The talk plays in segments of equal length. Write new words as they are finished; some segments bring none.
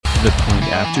The Point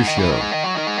After Show.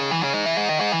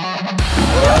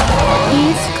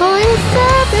 He's going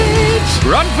savage.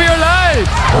 Run for your lives!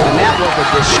 And that was a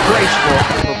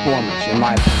disgraceful performance, in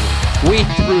my opinion. We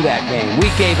threw that game. We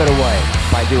gave it away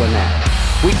by doing that.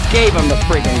 We gave them the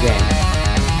friggin' game.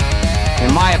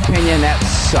 In my opinion, that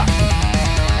sucked.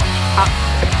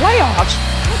 Playoffs? What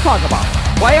are you talking about?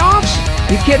 Playoffs?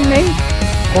 You kidding me?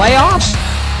 Playoffs?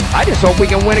 I just hope we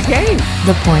can win a game.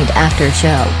 The Point After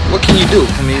Show. What can you do?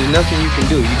 I mean, there's nothing you can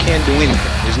do. You can't do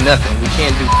anything. There's nothing. We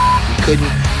can't do. We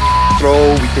couldn't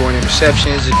throw. We throwing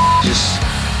interceptions. It just,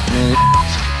 man.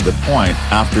 The Point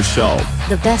After Show.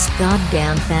 The best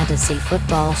goddamn fantasy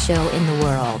football show in the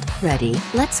world. Ready?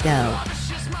 Let's go.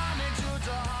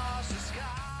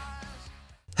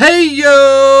 Hey,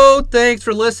 yo! Thanks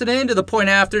for listening to The Point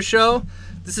After Show.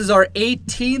 This is our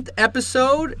 18th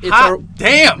episode. It's our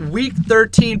Week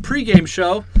 13 pregame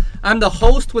show. I'm the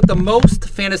host with the most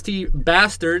fantasy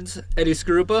bastards, Eddie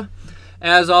Skarupa.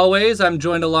 As always, I'm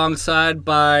joined alongside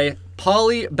by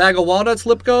Paulie Bag of Walnuts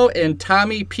Lipko and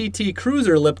Tommy PT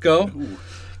Cruiser Lipko. Ooh.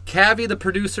 Cavi, the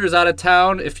producer, is out of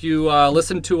town. If you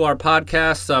listened to our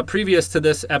podcast previous to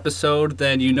this episode,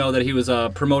 then you know that he was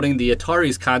promoting the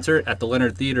Ataris concert at the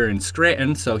Leonard Theater in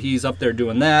Scranton, so he's up there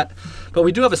doing that. But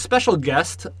we do have a special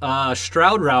guest,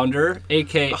 Stroud Rounder,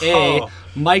 a.k.a.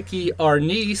 Mikey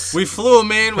Arnice. We flew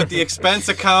him in with the expense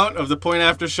account of the Point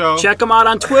After Show. Check him out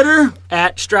on Twitter,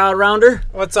 at Stroud Rounder.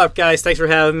 What's up, guys? Thanks for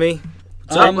having me.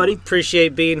 What's up, buddy?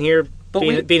 Appreciate being here.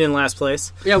 Being in last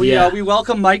place. Yeah, we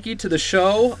welcome Mikey to the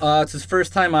show. It's his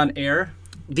first time on air.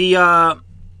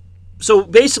 So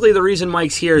basically the reason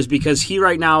Mike's here is because he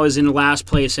right now is in last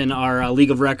place in our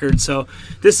League of Records. So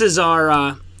this is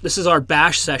our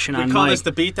bash session on Mike. We call this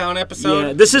the beatdown episode?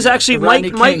 Yeah, this is actually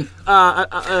Mike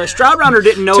Stroud Rounder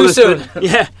didn't know this. Too soon. But,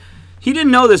 yeah, he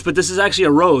didn't know this, but this is actually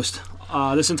a roast.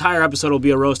 This entire episode will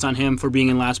be a roast on him for being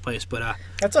in last place. But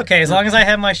that's okay. As long as I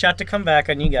have my shot to come back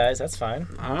on you guys, that's fine.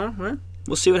 Well,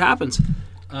 we'll see what happens.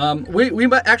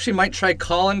 We might try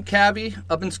calling Cabby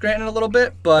up in Scranton a little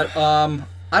bit, but I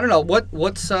don't know.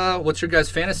 What's your guys'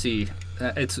 fantasy?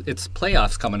 It's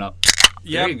playoffs coming up.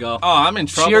 Yep. There you go. Oh, I'm in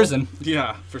trouble. Cheersing.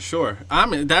 Yeah, for sure.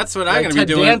 That's what I'm going to be Ted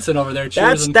doing. Dancing over there.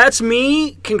 Cheersing. That's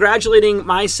me congratulating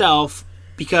myself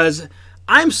because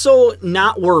I'm so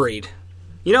not worried.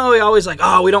 You know, we always like,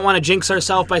 we don't want to jinx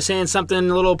ourselves by saying something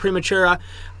a little premature.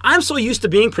 I'm so used to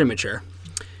being premature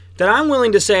that I'm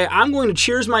willing to say I'm going to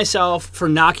cheers myself for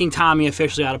knocking Tommy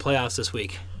officially out of playoffs this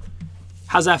week.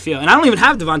 How's that feel? And I don't even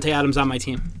have Devontae Adams on my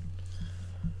team.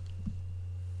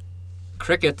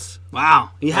 Crickets.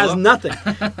 Wow, he has nothing.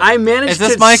 I managed. Is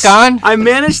this mic on? I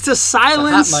managed to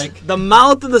silence the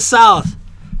mouth of the South.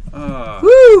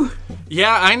 Woo!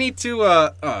 Yeah, I need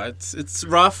to. It's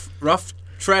rough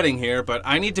treading here, but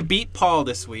I need to beat Paul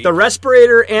this week. The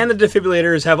respirator and the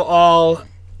defibrillators have all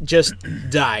just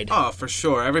died. Oh, for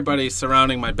sure. Everybody's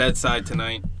surrounding my bedside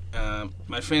tonight.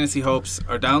 My fantasy hopes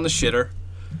are down the shitter.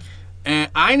 And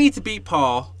I need to beat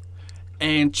Paul,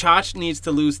 and Chach needs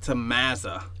to lose to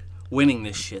Mazza, winning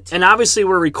this shit. And obviously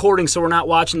we're recording, so we're not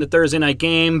watching the Thursday night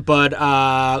game, but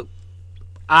I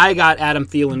got Adam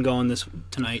Thielen going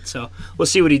tonight, so we'll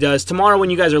see what he does. Tomorrow when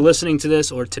you guys are listening to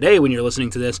this, or today when you're listening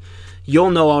to this,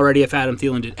 you'll know already if Adam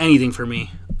Thielen did anything for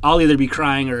me. I'll either be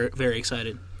crying or very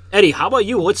excited. Eddie, how about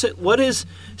you? What is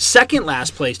second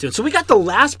last place doing? So we got the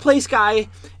last place guy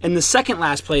and the second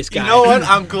last place guy. You know what?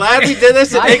 I'm glad we did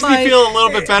this. It makes me feel a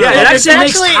little bit better. Yeah, it actually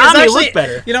makes Tommy look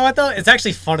better. You know what, though? It's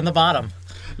actually fun in the bottom.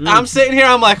 I'm sitting here,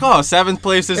 I'm like, seventh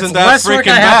place isn't that freaking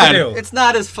bad. It's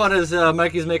not as fun as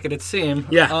Mikey's making it seem.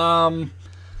 Yeah.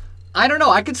 I don't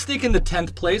know. I could sneak into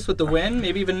 10th place with the win,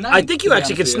 maybe even 9th. I think you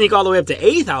actually could sneak all the way up to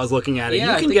 8th. I was looking at it.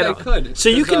 Yeah, I could. So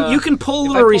you can pull a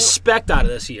little respect out of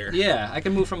this year. Yeah, I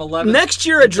can move from 11th. Next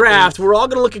year, a draft, we're all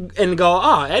going to look and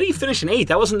go, Eddie finished in 8th.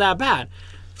 That wasn't that bad.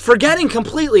 Forgetting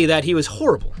completely that he was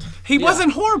horrible. He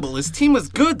wasn't horrible. His team was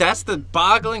good. That's the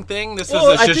boggling thing. This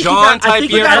was a Shajan-type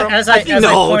year.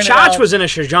 Chach was in a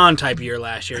Shajan-type year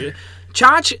last year.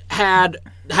 Chach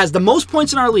has the most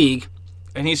points in our league.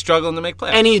 And he's struggling to make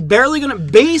playoffs. And he's barely going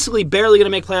to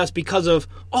make playoffs because of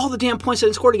all the damn points that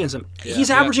he scored against him. Yeah. He's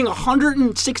averaging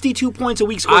 162 points a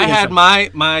week scored against him. I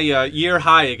had my year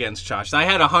high against Josh. I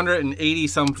had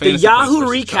 180-some fantasy The Yahoo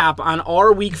points recap on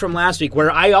our week from last week,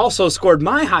 where I also scored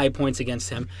my high points against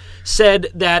him, said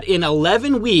that in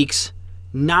 11 weeks,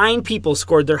 9 people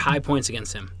scored their high points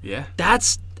against him. Yeah.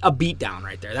 That's a beatdown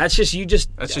right there. That's just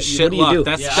shit luck.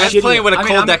 That's playing with a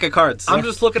cold deck of cards. I'm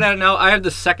just looking at it now. I have the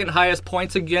second highest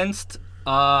points against,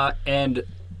 and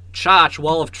Chach,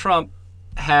 Wall of Trump,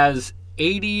 has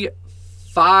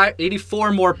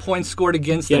 84 more points scored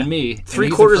against than me.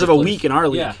 Three-quarters of a week in our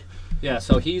league. Yeah. Yeah,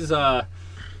 so he's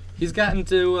gotten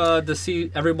to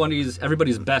see everybody's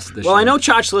best this year. Well, I know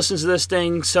Chach listens to this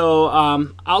thing, so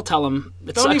I'll tell him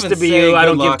it Don't sucks even to be say you. I good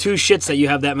don't luck. give two shits that you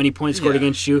have that many points scored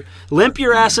against you. Limp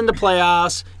your ass into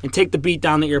playoffs and take the beat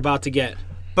down that you're about to get.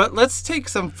 But let's take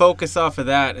some focus off of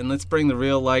that and let's bring the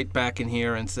real light back in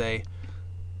here and say,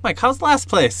 Mike, how's last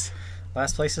place?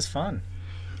 Last place is fun.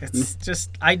 It's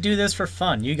just, I do this for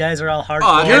fun. You guys are all hardcore.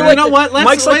 Oh, You're you like know the- what?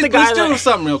 Mike's like the guy let's do that-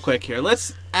 something real quick here.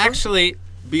 Let's actually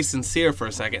be sincere for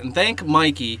a second and thank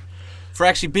Mikey for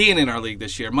actually being in our league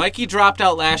this year. Mikey dropped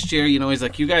out last year. You know, he's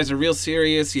like, you guys are real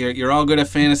serious. You're all good at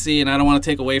fantasy, and I don't want to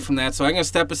take away from that, so I'm going to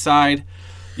step aside.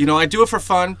 You know, I do it for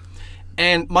fun.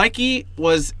 And Mikey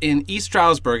was in East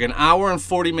Stroudsburg, an hour and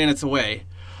 40 minutes away.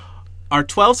 Our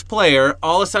 12th player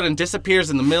all of a sudden disappears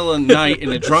in the middle of the night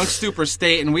in a drunk stupor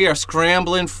state, and we are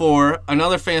scrambling for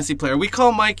another fantasy player. We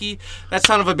call Mikey. That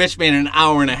son of a bitch made an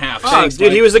hour and a half. Thanks, Dude,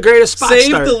 Mike. he was the greatest spot Saved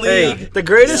start. the league. Hey, The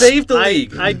greatest. Saved the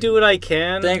league. I do what I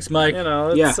can. Thanks, Mike. You know,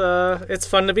 it's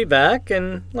fun to be back,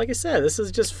 and like I said, this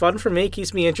is just fun for me.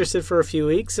 Keeps me interested for a few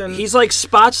weeks, and He's like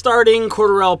spot starting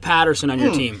Cordarrelle Patterson on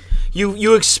your team.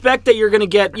 You expect that you're going to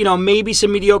get, maybe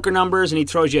some mediocre numbers, and he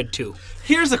throws you at 2.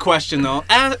 Here's a question, though.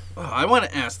 I want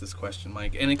to ask this question,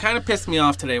 Mike, and it kind of pissed me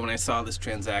off today when I saw this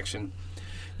transaction.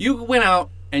 You went out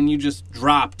and you just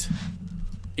dropped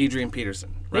Adrian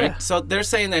Peterson, right? Yeah. So they're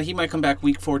saying that he might come back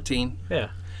week 14. yeah.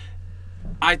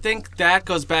 I think that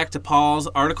goes back to Paul's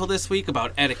article this week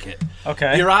about etiquette.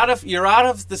 Okay. You're out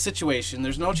of the situation.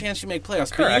 There's no chance you make playoffs.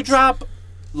 But you Correct. drop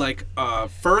like a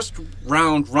first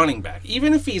round running back,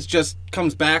 even if he's just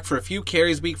comes back for a few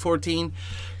carries week 14.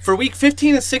 For week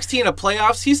 15 and 16 of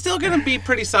playoffs, he's still going to be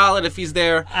pretty solid if he's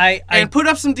there and put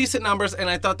up some decent numbers. And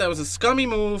I thought that was a scummy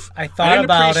move. I thought didn't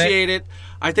about appreciate it.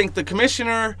 I think the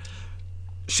commissioner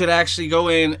should actually go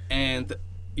in and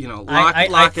lock it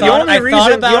thought- up.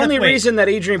 The only Wait. reason that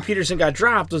Adrian Peterson got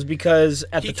dropped was because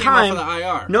at He the came time. off of the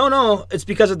IR. No, it's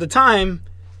because at the time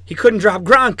he couldn't drop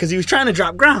Gronk because he was trying to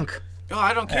drop Gronk. Oh,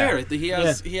 I don't care. He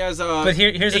has But here's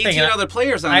the 18 thing. other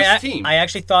players on his team. I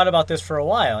actually thought about this for a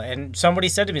while, and somebody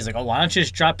said to me, "He's like, oh, why don't you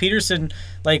just drop Peterson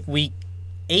like week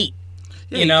 8?"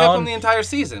 Yeah, you he know, kept him the entire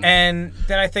season. and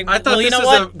then I think, I thought well, you this know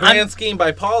was what? a grand scheme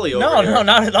by Paulie over here. No,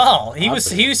 not at all. He was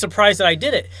surprised that I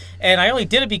did it, and I only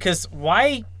did it because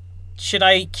why should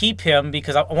I keep him?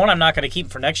 Because one, I'm not going to keep him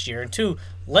for next year, and two,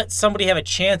 let somebody have a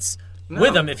chance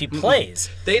with him if he plays.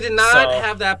 They did not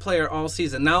have that player all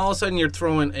season. Now all of a sudden you're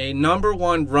throwing a number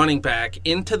one running back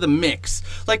into the mix.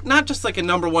 Like, not just like a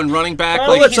number one running back. Well,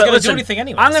 like he's going to do anything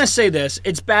anyway. I'm going to say this: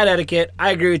 it's bad etiquette.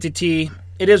 I agree with the T.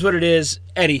 It is what it is.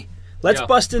 Eddie, let's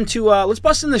bust in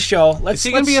the show. is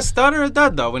he going to be a stud or a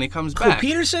dud, though, when he comes Who, back?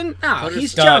 Peterson? No,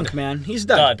 he's dud. junk, man. He's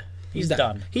done. Dud. He's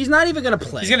done. He's not even going to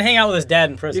play. He's going to hang out with his dad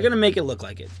in prison. You're going to make it look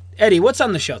like it. Eddie, what's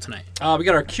on the show tonight? We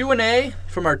got our Q&A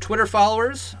from our Twitter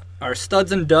followers, our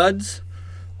studs and duds,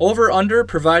 over-under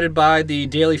provided by the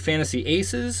Daily Fantasy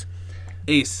Aces.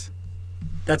 Ace.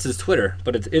 That's his Twitter,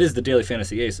 but it is the Daily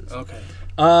Fantasy Aces. Okay.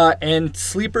 And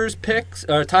sleepers picks,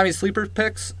 Tommy's sleepers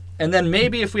picks, and then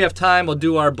maybe if we have time, we'll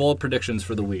do our bold predictions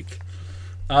for the week.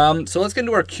 So let's get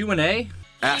into our Q&A.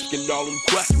 Asking all them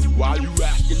questions. Why you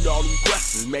asking all them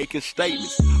questions? Making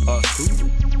statements.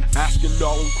 Asking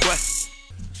all them questions.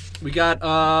 We got,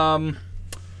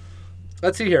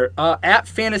 let's see here, at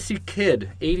Fantasy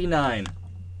Kid 89.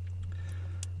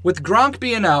 With Gronk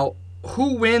being out,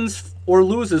 who wins or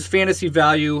loses fantasy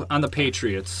value on the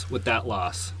Patriots with that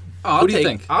loss? Who do you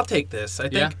think? I'll take this.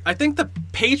 I think the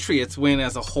Patriots win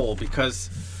as a whole because,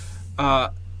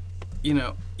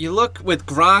 you look with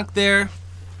Gronk there.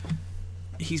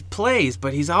 He plays,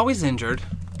 but he's always injured,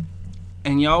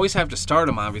 and you always have to start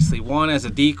him. Obviously, one as a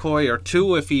decoy, or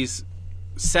two if he's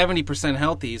 70%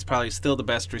 healthy. He's probably still the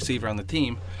best receiver on the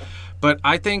team. But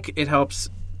I think it helps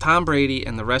Tom Brady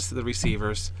and the rest of the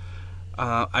receivers.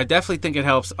 I definitely think it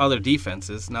helps other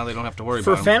defenses. Now they don't have to worry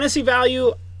For about them. fantasy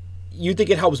value, you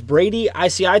think it helps Brady? I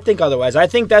think otherwise. I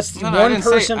think that's I one didn't say-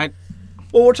 person.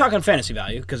 Well, we're talking fantasy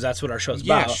value because that's what our show's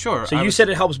Yeah, about. sure. So you said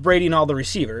it helps Brady and all the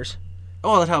receivers.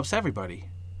 Oh, it helps everybody.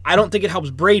 I don't think it helps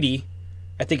Brady.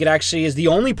 I think it actually is the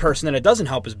only person that it doesn't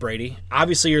help is Brady.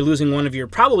 Obviously, you're losing one of your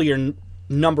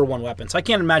number one weapons. I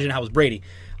can't imagine it helps Brady.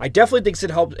 I definitely think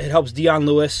it helps Deion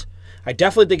Lewis. I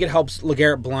definitely think it helps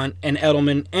LeGarrette Blount and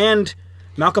Edelman and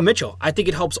Malcolm Mitchell. I think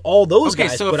it helps all those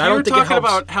guys, so but if I you're don't think it talking helps.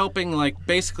 about helping like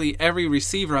basically every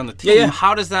receiver on the team, Yeah.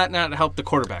 how does that not help the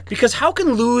quarterback? Because how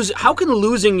can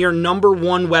losing your number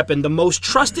one weapon, the most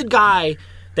trusted guy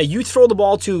that you throw the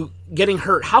ball to, getting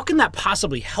hurt, how can that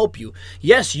possibly help you?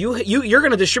 Yes, you're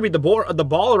going to distribute the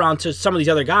ball around to some of these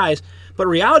other guys, but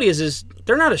reality is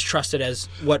they're not as trusted as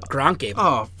what Gronk gave them.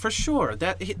 Oh, for sure.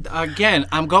 Again,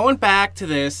 I'm going back to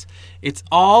this. It's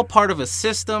all part of a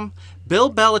system.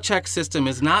 Bill Belichick's system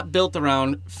is not built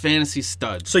around fantasy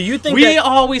studs. So you think we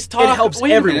always talk? It helps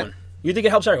everyone. You think it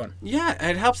helps everyone? Yeah,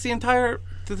 it helps the entire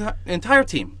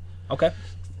team. Okay.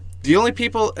 The only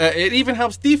people, it even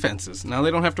helps defenses. Now they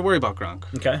don't have to worry about Gronk.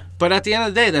 Okay. But at the end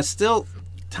of the day, that's still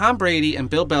Tom Brady and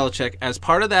Bill Belichick as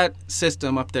part of that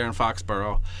system up there in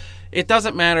Foxborough. It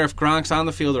doesn't matter if Gronk's on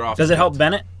the field or off. Does it help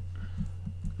Bennett?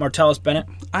 Martellus Bennett?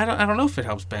 I don't know if it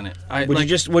helps Bennett.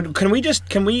 Can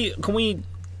we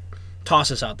toss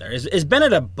this out there? Is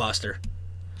Bennett a buster?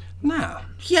 No.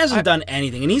 He hasn't done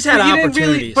anything, and he's had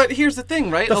opportunities. But here's the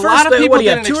thing, right? A lot of people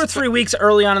didn't 2 or 3 weeks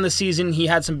early on in the season, he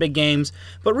had some big games.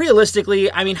 But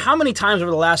realistically, I mean, how many times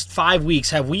over the last 5 weeks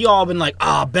have we all been like,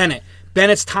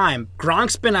 Bennett's time.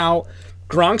 Gronk's been out,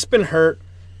 Gronk's been hurt,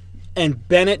 and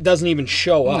Bennett doesn't even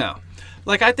show up. No.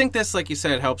 Like, I think this, like you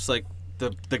said, helps, like,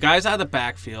 the guys out of the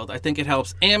backfield. I think it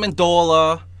helps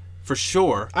Amendola, for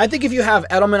sure. I think if you have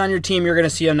Edelman on your team, you're going to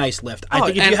see a nice lift. I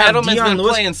think if you have Edelman's Deion been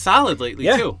Lewis, playing solid lately,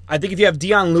 too. I think if you have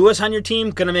Deion Lewis on your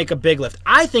team, going to make a big lift.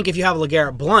 I think if you have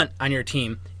LeGarrette Blount on your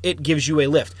team, it gives you a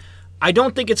lift. I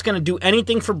don't think it's going to do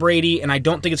anything for Brady, and I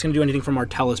don't think it's going to do anything for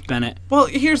Martellus Bennett. Well,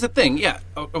 here's the thing. Yeah,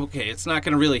 okay, it's not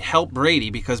going to really help Brady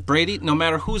because Brady, no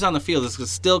matter who's on the field, is going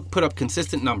to still put up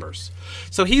consistent numbers.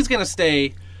 So he's going to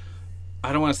stay,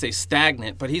 I don't want to say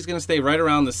stagnant, but he's going to stay right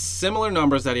around the similar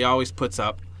numbers that he always puts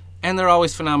up. And they're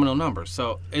always phenomenal numbers.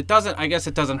 So I guess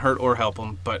it doesn't hurt or help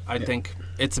them, but I think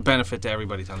it's a benefit to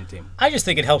everybody on the team. I just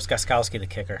think it helps Gostkowski, the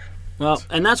kicker. Well,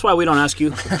 and that's why we don't ask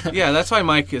you. Yeah, that's why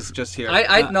Mike is just here.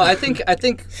 I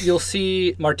think you'll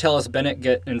see Martellus Bennett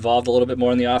get involved a little bit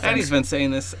more in the offense. And he's been saying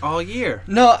this all year.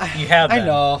 No, you have. I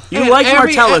know. You like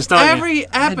Martellus, don't you? Every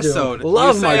episode.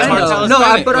 Love Martellus.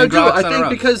 No, but I do. I think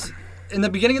because in the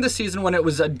beginning of the season when it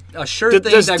was a sure thing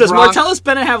does Gronk... Martellus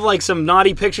Bennett have like some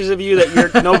naughty pictures of you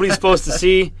that nobody's supposed to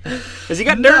see? Has he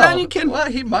got dirt on you, kid? Well,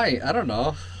 he might. I don't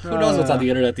know. Who knows what's on the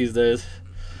internet these days?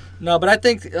 No, but I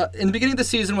think in the beginning of the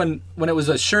season when it was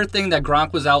a sure thing that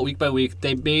Gronk was out week by week,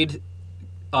 they made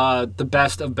the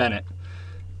best of Bennett.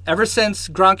 Ever since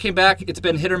Gronk came back, it's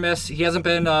been hit or miss. He hasn't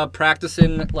been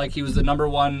practicing like he was the number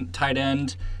one tight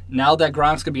end. Now that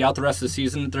Gronk's going to be out the rest of the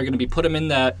season, they're going to be put him in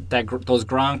those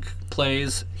Gronk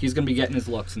plays. He's going to be getting his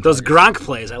looks. Those Gronk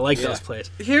plays. I like those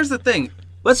plays. Here's the thing.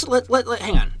 Let's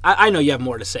hang on. I know you have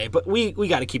more to say, but we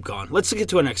got to keep going. Let's get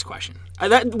to our next question.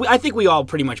 I think we all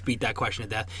pretty much beat that question to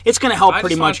death. It's going to help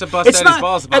pretty much. I just want to bust Eddie's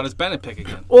balls about his Bennett pick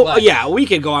again. Well, yeah, we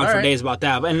could go on for days about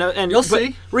that, and you'll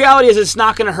see. Reality is, it's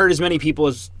not going to hurt as many people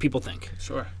as people think.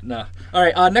 Sure. No. All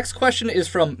right. Next question is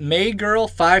from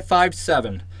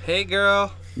Maygirl557. Hey,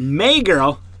 girl.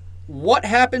 Maygirl. What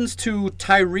happens to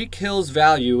Tyreek Hill's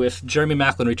value if Jeremy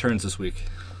Maclin returns this week?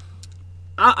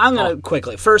 I'm going to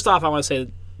quickly. First off, I want to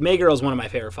say Maygirl is one of my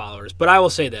favorite followers, but I will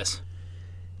say this.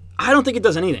 I don't think it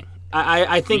does anything.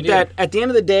 I think that at the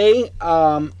end of the day,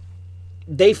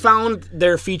 they found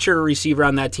their feature receiver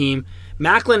on that team.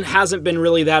 Maclin hasn't been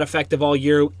really that effective all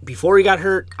year. Before he got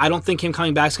hurt, I don't think him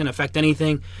coming back is going to affect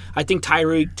anything. I think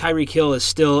Tyreek Hill is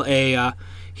still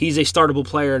he's a startable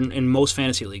player in most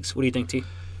fantasy leagues. What do you think, T?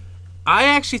 I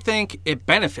actually think it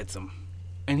benefits him.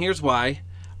 And here's why.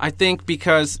 I think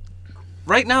because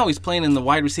right now he's playing in the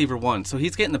wide receiver 1, so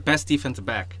he's getting the best defensive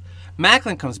back.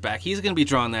 Maclin comes back. He's going to be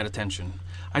drawing that attention.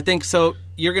 I think so.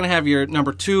 You're going to have your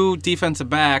number 2 defensive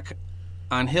back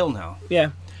on Hill now.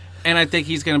 Yeah. And I think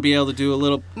he's going to be able to do a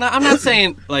little. No, I'm not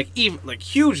saying like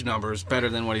huge numbers better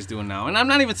than what he's doing now, and I'm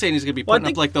not even saying he's going to be putting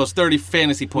up like those 30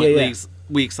 fantasy point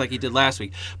weeks like he did last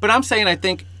week. But I'm saying I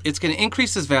think it's going to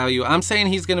increase his value. I'm saying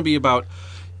he's going to be about.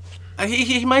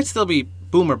 He might still be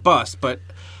boom or bust, but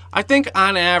I think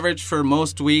on average for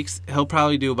most weeks he'll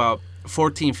probably do about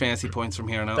 14 fantasy points from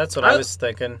here on out. That's what I was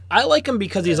thinking. I like him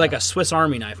because he's like a Swiss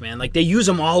Army knife, man. Like, they use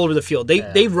him all over the field.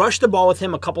 They rush the ball with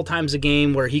him a couple times a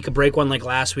game where he could break one like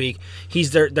last week.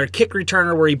 He's their kick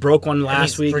returner where he broke one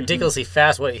last week. Ridiculously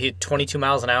fast. What, he hit 22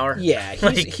 miles an hour? Yeah.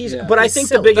 But I think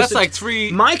the biggest... That's like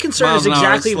 3 my concern miles is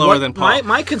exactly slower than Paul.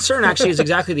 My concern actually is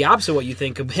exactly the opposite of what you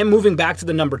think. Of him moving back to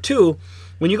the number 2.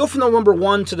 When you go from the number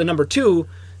 1 to the number 2,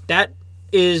 that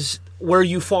is where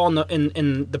you fall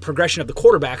in the progression of the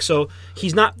quarterback. So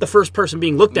he's not the first person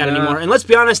being looked at anymore. And let's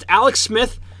be honest, Alex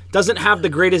Smith doesn't have the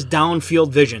greatest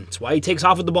downfield vision. That's why he takes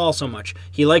off with the ball so much.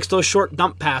 He likes those short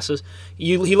dump passes.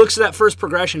 He looks at that first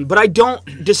progression. But I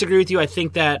don't disagree with you. I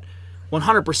think that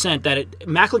 100% that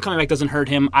Maclin coming back doesn't hurt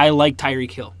him. I like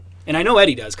Tyreek Hill. And I know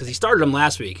Eddie does because he started him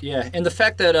last week. Yeah, and the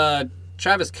fact that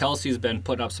Travis Kelce's been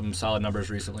putting up some solid numbers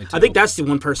recently, too. I think that's the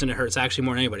one person that hurts, actually,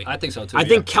 more than anybody. I think so, too. I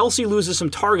think Kelce loses some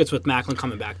targets with Macklin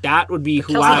coming back. That would be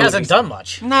who Kelce hasn't done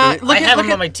much. Nah, I have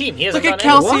him on my team. He hasn't look at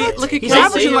done Kelce. anything. Look at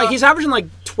He's averaging like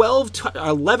 12,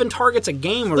 11 targets a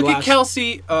game. Look at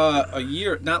Kelce a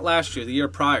year, not last year, the year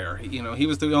prior. You know, he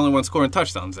was the only one scoring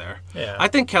touchdowns there. Yeah. I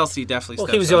think Kelce definitely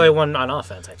steps He was the only one on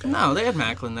offense, I think. No, they had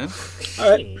Macklin then.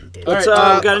 All right. Let's,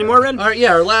 got any more, Red? All right,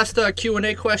 yeah, our last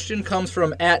Q&A question comes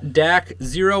from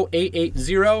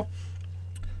 @Dak0880.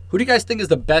 Who do you guys think is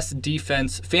the best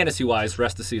defense, fantasy-wise,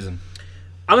 rest of the season?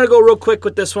 I'm going to go real quick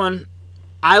with this one.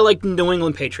 I like the New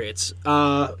England Patriots.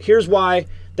 Here's why.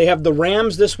 They have the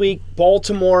Rams this week,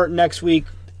 Baltimore next week,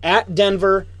 at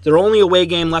Denver. Their only away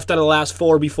game left out of the last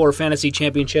 4 before fantasy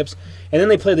championships. And then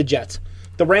they play the Jets.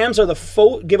 The Rams are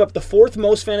give up the 4th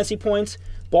most fantasy points.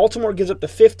 Baltimore gives up the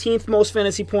 15th most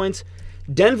fantasy points.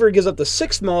 Denver gives up the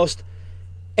 6th most.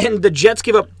 And the Jets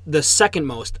give up the 2nd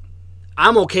most.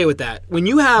 I'm okay with that. When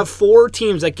you have 4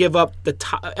 teams that give up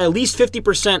at least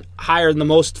 50% higher than the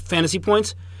most fantasy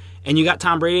points, and you got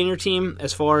Tom Brady in your team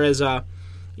as far as,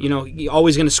 you're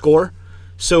always going to score,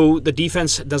 so the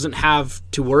defense doesn't have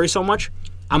to worry so much,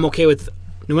 I'm okay with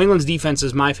New England's defense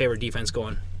is my favorite defense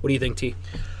going. What do you think, T?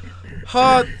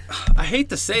 I hate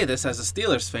to say this as a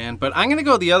Steelers fan, but I'm going to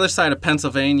go the other side of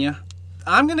Pennsylvania.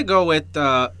 I'm going to go with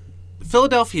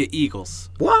Philadelphia Eagles.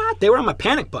 What? They were on my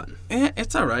panic button.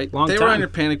 It's all right. Long they time. were on your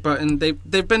panic button.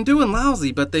 They've been doing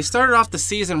lousy, but they started off the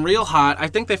season real hot. I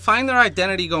think they find their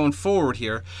identity going forward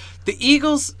here. The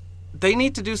Eagles, they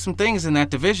need to do some things in that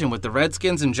division with the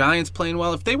Redskins and Giants playing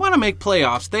well. If they want to make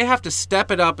playoffs, they have to step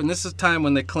it up, and this is time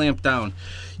when they clamp down.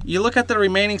 You look at the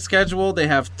remaining schedule, they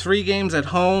have 3 games at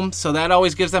home, so that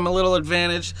always gives them a little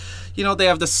advantage. You know, they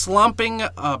have the slumping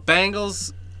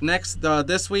Bengals next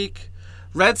this week.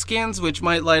 Redskins, which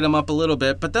might light them up a little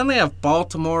bit, but then they have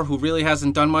Baltimore, who really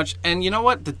hasn't done much. And you know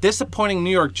what? The disappointing New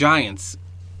York Giants,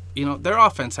 you know, their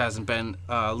offense hasn't been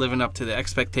living up to the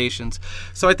expectations.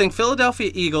 So I think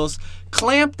Philadelphia Eagles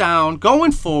clamp down,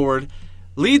 going forward,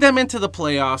 lead them into the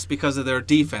playoffs because of their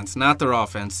defense, not their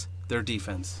offense, their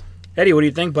defense. Eddie, what do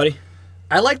you think, buddy?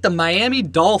 I like the Miami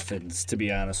Dolphins, to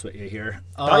be honest with you here.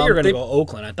 I thought you were going to go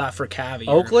Oakland. I thought for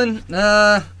Caviar. Oakland?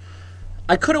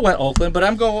 I could have went Oakland, but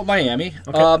I'm going with Miami.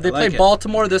 Okay, they play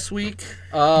Baltimore this week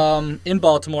in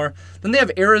Baltimore. Then they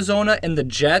have Arizona and the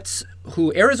Jets,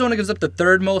 who Arizona gives up the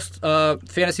 3rd most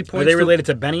fantasy points. Are they related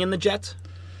to Benny and the Jets?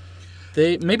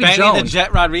 Maybe Benny Joan. the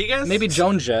Jet Rodriguez? Maybe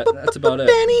Joan Jet. That's about it.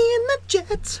 Benny and the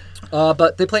Jets.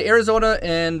 But they play Arizona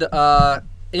and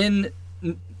in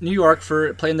New York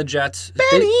for playing the Jets.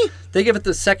 Benny! They give it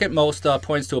the 2nd most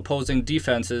points to opposing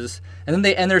defenses. And then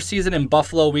they end their season in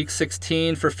Buffalo Week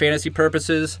 16 for fantasy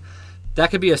purposes. That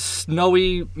could be a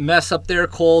snowy mess up there,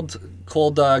 cold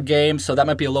game, so that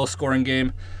might be a low-scoring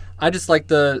game. I just like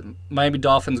the Miami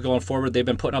Dolphins going forward. They've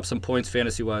been putting up some points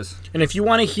fantasy-wise. And if you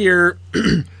want to hear,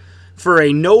 for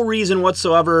a no reason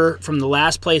whatsoever, from the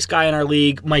last place guy in our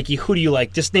league, Mikey, who do you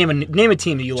like? Just name a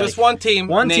team that you like. Just one team.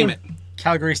 Name it.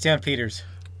 Calgary Stampeders.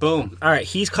 Boom. All right,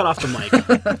 he's cut off the mic. All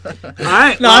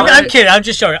right. No, I'm kidding. I'm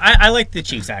just showing. I like the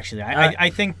Chiefs, actually. I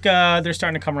think they're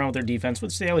starting to come around with their defense,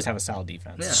 which they always have a solid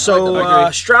defense. Yeah, So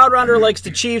Stroud Rounder likes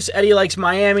the Chiefs. Eddie likes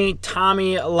Miami.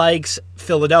 Tommy likes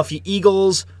Philadelphia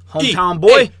Eagles. Hometown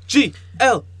boy.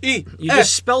 G-L-E. You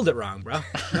just spelled it wrong, bro.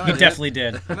 You definitely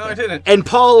did. No, I didn't. And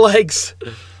Paul likes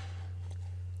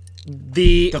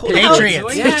the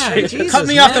Patriots. Yeah, Jesus, Cut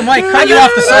me off the man. mic. Cut you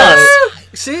off the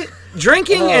sauce. See?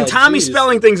 Drinking and Tommy geez.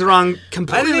 spelling things wrong I didn't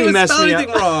completely even messed spell me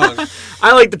anything up. wrong.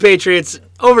 I like the Patriots.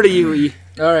 Over to you, E.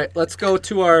 All right, let's go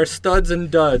to our studs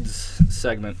and duds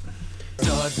segment.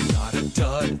 Dud, not a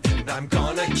dud, and I'm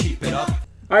gonna keep it up.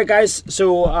 All right, guys.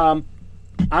 So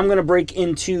I'm going to break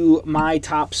into my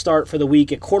top start for the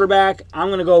week at quarterback. I'm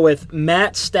going to go with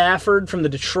Matt Stafford from the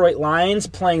Detroit Lions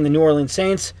playing the New Orleans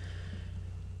Saints.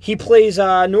 He plays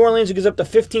New Orleans, who gives up the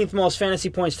 15th most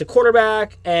fantasy points to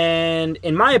quarterback. And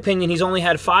in my opinion, he's only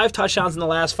had 5 touchdowns in the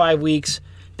last 5 weeks.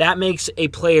 That makes a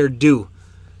player do.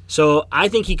 So I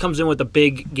think he comes in with a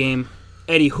big game.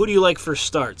 Eddie, who do you like for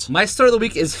starts? My start of the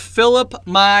week is Phillip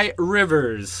My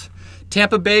Rivers.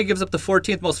 Tampa Bay gives up the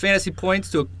 14th most fantasy points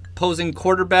to opposing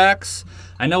quarterbacks.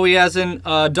 I know he hasn't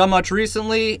done much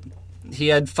recently. He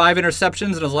had 5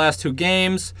 interceptions in his last 2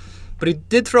 games. But he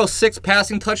did throw 6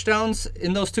 passing touchdowns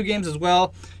in those 2 games as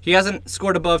well. He hasn't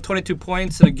scored above 22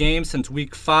 points in a game since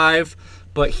week 5.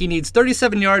 But he needs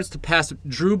 37 yards to pass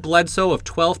Drew Bledsoe of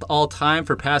 12th all-time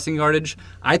for passing yardage.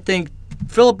 I think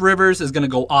Phillip Rivers is going to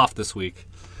go off this week.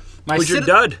 Who's your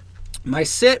dud? My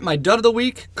dud of the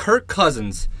week, Kirk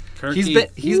Cousins.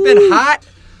 He's been hot.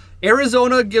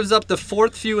 Arizona gives up the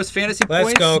 4th fewest fantasy points.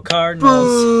 Let's go,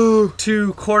 Cardinals.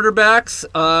 To quarterbacks.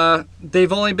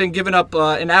 They've only been giving up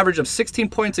an average of 16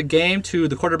 points a game to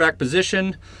the quarterback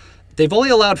position. They've only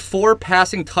allowed 4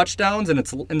 passing touchdowns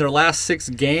in their last 6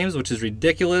 games, which is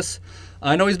ridiculous.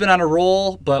 I know he's been on a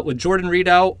roll, but with Jordan Reed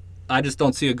out, I just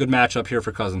don't see a good matchup here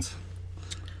for Cousins.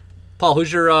 Paul,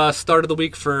 who's your start of the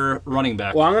week for running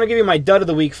back? Well, I'm going to give you my dud of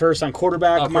the week first on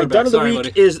quarterback. My dud of the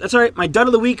week is that's all right. My dud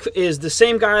of the week is the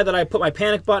same guy that I put my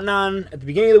panic button on at the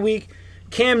beginning of the week.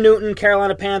 Cam Newton,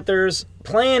 Carolina Panthers,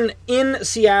 playing in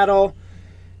Seattle,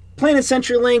 playing in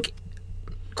CenturyLink.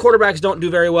 Quarterbacks don't do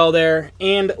very well there,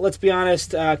 and let's be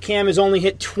honest, Cam has only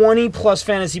hit 20-plus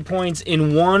fantasy points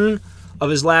in 1 of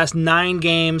his last 9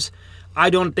 games. I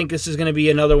don't think this is going to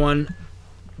be another one.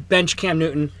 Bench Cam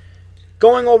Newton.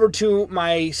 Going over to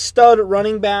my stud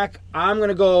running back, I'm going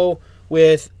to go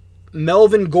with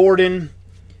Melvin Gordon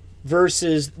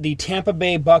versus the Tampa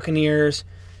Bay Buccaneers.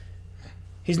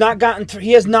 He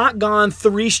has not gone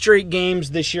 3 straight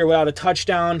games this year without a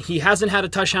touchdown. He hasn't had a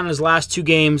touchdown in his last 2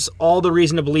 games. All the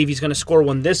reason to believe he's going to score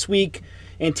one this week.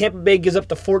 And Tampa Bay gives up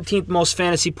the 14th most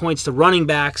fantasy points to running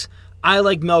backs. I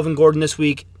like Melvin Gordon this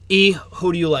week.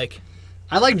 Who do you like?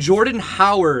 I like Jordan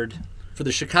Howard for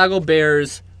the Chicago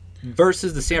Bears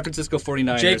versus the San Francisco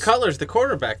 49ers. Jay Cutler's the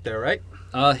quarterback there, right?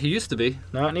 He used to be.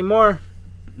 Not anymore.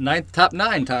 Top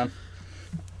 9, Tom.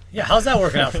 Yeah, how's that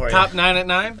working out for you? Top 9 at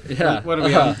 9? Yeah. What are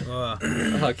we on?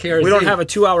 We don't have a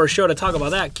 2-hour show to talk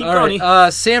about that. Keep going.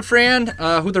 Right. San Fran,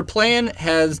 who they're playing,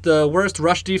 has the worst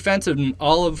rush defense in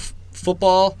all of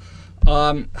football.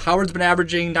 Howard's been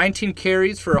averaging 19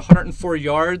 carries for 104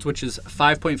 yards, which is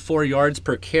 5.4 yards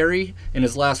per carry in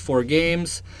his last 4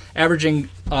 games, averaging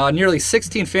nearly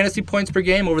 16 fantasy points per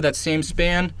game over that same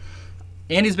span,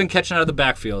 and he's been catching out of the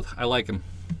backfield. I like him.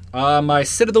 My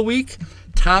sit of the week,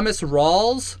 Thomas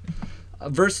Rawls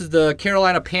versus the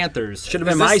Carolina Panthers. Should have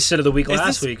been my sit of the week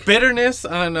last week. Bitterness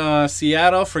on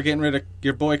Seattle for getting rid of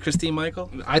your boy Christine Michael?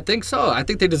 I think so. I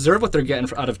think they deserve what they're getting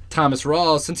out of Thomas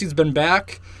Rawls. Since he's been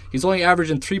back, he's only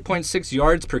averaging 3.6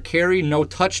 yards per carry, no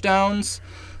touchdowns.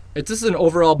 This is an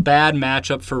overall bad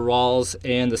matchup for Rawls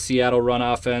and the Seattle run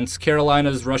offense.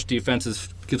 Carolina's rush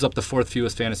defense gives up the 4th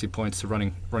fewest fantasy points to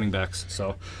running backs.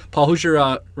 So, Paul, who's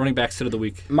your running back sit of the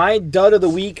week? My dud of the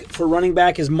week for running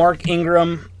back is Mark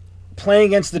Ingram playing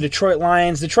against the Detroit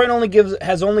Lions. Detroit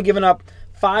has only given up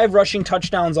 5 rushing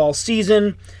touchdowns all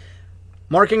season.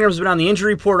 Mark Ingram's been on the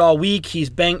injury report all week. He's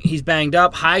banged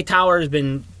up. Hightower has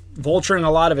been vulturing a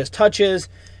lot of his touches.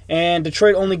 And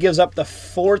Detroit only gives up the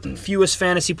 4th fewest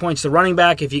fantasy points to running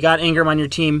back. If you got Ingram on your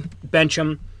team, bench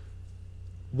him.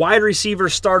 Wide receiver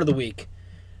start of the week.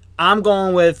 I'm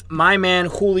going with my man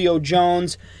Julio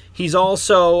Jones. He's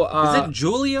also... is it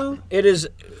Julio? It is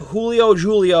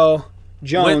Julio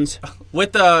Jones.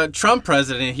 With the Trump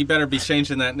president, he better be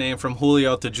changing that name from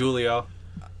Julio to Julio.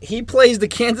 He plays the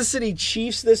Kansas City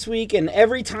Chiefs this week, and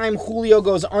every time Julio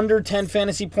goes under 10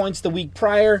 fantasy points the week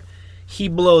prior, he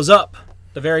blows up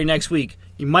the very next week.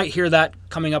 You might hear that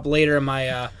coming up later in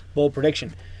my bold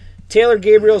prediction. Taylor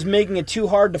Gabriel's making it too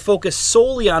hard to focus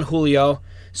solely on Julio,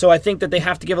 so I think that they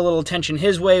have to give a little attention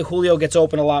his way. Julio gets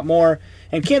open a lot more,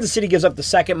 and Kansas City gives up the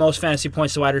 2nd most fantasy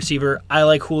points to wide receiver. I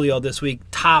like Julio this week.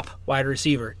 Top wide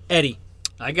receiver. Eddie.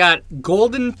 I got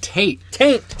Golden Tate.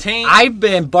 Taint. I've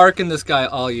been barking this guy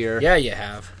all year. Yeah, you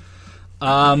have.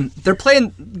 They're playing.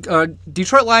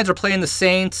 Detroit Lions are playing the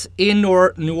Saints in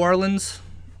New Orleans.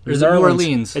 Or is it New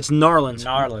Orleans? It's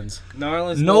Narlands.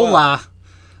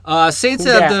 NOLA. Saints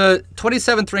have the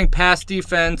 27th ranked pass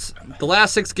defense. The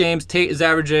last 6 games, Tate is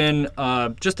averaging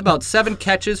just about 7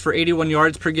 catches for 81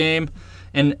 yards per game,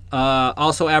 and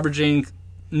also averaging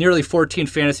nearly 14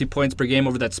 fantasy points per game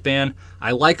over that span.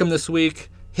 I like him this week.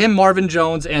 Him, Marvin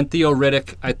Jones, and Theo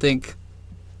Riddick. I think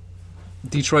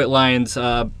Detroit Lions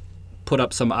put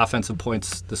up some offensive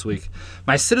points this week.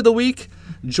 My sit of the week,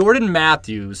 Jordan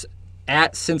Matthews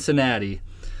at Cincinnati.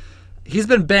 He's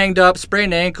been banged up,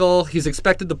 sprained ankle. He's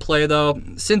expected to play, though.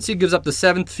 Since he gives up the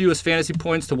 7th fewest fantasy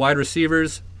points to wide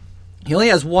receivers, he only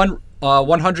has one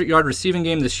 100-yard receiving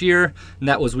game this year, and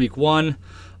that was week 1.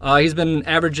 He's been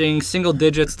averaging single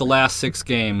digits the last 6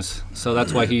 games, so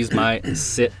that's why he's my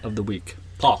sit of the week.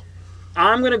 Paul.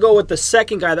 I'm going to go with the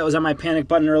second guy that was on my panic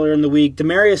button earlier in the week,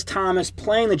 Demaryius Thomas,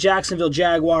 playing the Jacksonville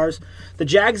Jaguars. The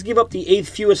Jags give up the 8th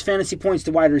fewest fantasy points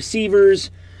to wide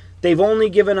receivers. They've only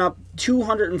given up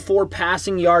 204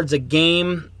 passing yards a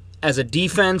game as a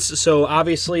defense, so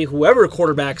obviously whoever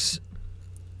quarterbacks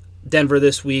Denver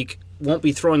this week won't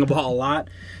be throwing the ball a lot.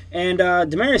 And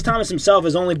Demaryius Thomas himself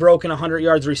has only broken 100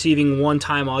 yards receiving 1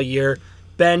 time all year.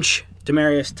 Bench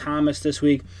Demaryius Thomas this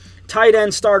week. Tight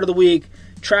end start of the week,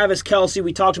 Travis Kelce.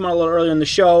 We talked about it a little earlier in the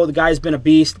show. The guy's been a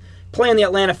beast. Playing the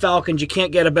Atlanta Falcons, you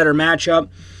can't get a better matchup.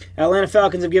 Atlanta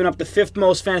Falcons have given up the 5th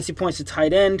most fantasy points to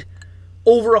tight end,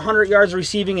 over 100 yards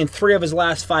receiving in 3 of his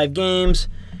last 5 games,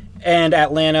 and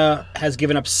Atlanta has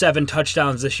given up 7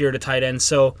 touchdowns this year to tight end.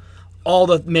 So all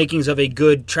the makings of a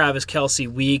good Travis Kelce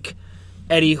week.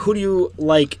 Eddie, who do you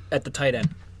like at the tight end?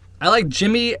 I like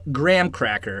Jimmy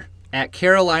Graham-Cracker at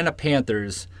Carolina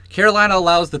Panthers. Carolina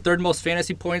allows the 3rd most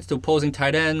fantasy points to opposing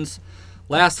tight ends.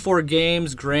 Last 4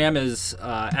 games, Graham has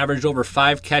averaged over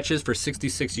 5 catches for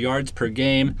 66 yards per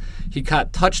game. He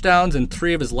caught touchdowns in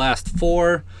 3 of his last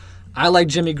 4. I like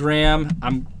Jimmy Graham.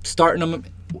 I'm starting him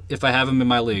if I have him in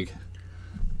my league.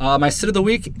 My sit of the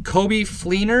week, Kobe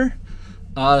Fleener.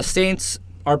 Saints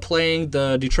are playing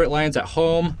the Detroit Lions at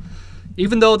home.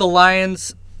 Even though the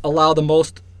Lions allow the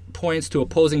most points to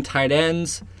opposing tight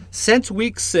ends, since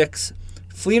week 6,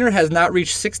 Fleener has not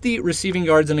reached 60 receiving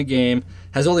yards in a game,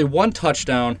 has only 1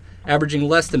 touchdown, averaging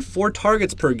less than 4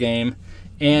 targets per game,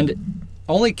 and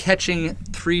only catching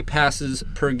 3 passes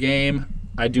per game.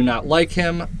 I do not like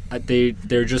him.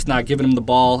 They're just not giving him the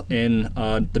ball in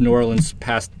the New Orleans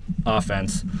pass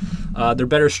offense. They're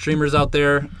better streamers out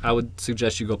there. I would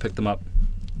suggest you go pick them up.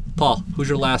 Paul, who's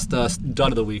your last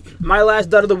dud of the week? My last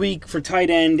dud of the week for tight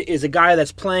end is a guy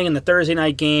that's playing in the Thursday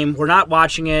night game. We're not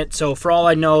watching it, so for all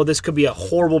I know, this could be a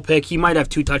horrible pick. He might have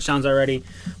 2 touchdowns already,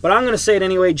 but I'm going to say it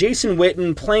anyway. Jason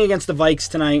Witten playing against the Vikes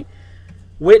tonight.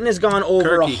 Witten has gone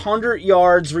over 100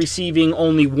 yards receiving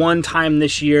only 1 time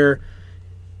this year.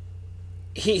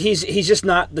 He's just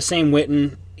not the same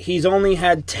Witten. He's only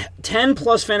had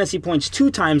 10-plus fantasy points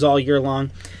 2 times all year long.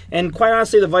 And quite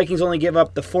honestly, the Vikings only give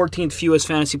up the 14th fewest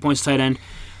fantasy points tight end.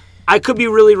 I could be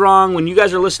really wrong. When you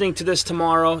guys are listening to this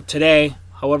today,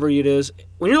 however it is,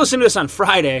 when you're listening to this on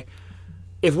Friday,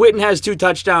 if Witten has 2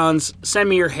 touchdowns, send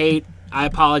me your hate. I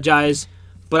apologize.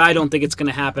 But I don't think it's going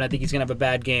to happen. I think he's going to have a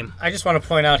bad game. I just want to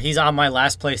point out he's on my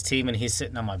last place team and he's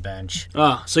sitting on my bench.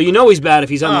 Oh, so you know he's bad if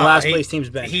he's on the last place team's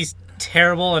bench. He's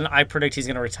terrible, and I predict he's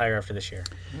going to retire after this year.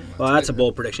 Well, that's a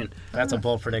bold prediction. That's a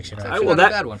bold prediction. Right? All right,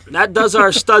 well, that does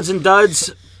our studs and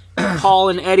duds. Paul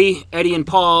and Eddie and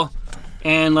Paul.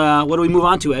 And what do we move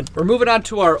on to, Ed? We're moving on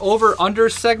to our over-under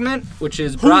segment, which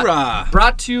is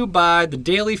brought to you by the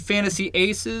Daily Fantasy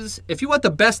Aces. If you want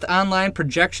the best online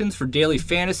projections for daily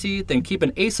fantasy, then keep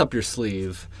an ace up your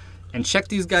sleeve. And check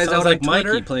these guys out on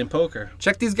Twitter. Mikey playing poker.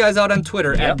 Check these guys out on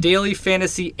Twitter at Daily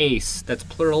Fantasy Ace. That's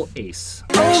plural ace.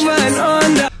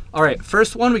 All right,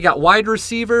 first one, we got wide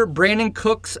receiver Brandon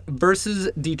Cooks versus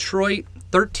Detroit,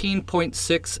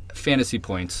 13.6 fantasy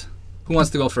points. Who wants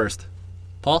to go first?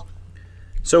 Paul?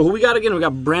 So who we got again? We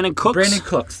got Brandon Cooks. Brandon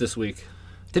Cooks this week.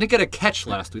 Didn't get a catch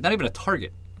last week, not even a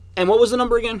target. And what was the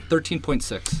number again?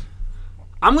 13.6.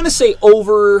 I'm going to say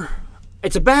over.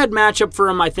 It's a bad matchup for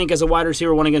him, I think, as a wide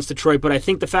receiver, one against Detroit. But I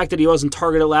think the fact that he wasn't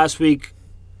targeted last week,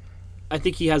 I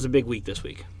think he has a big week this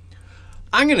week.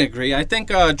 I'm going to agree. I think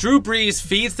Drew Brees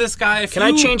feeds this guy. Can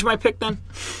I change my pick then?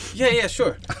 Yeah,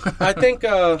 sure. I think...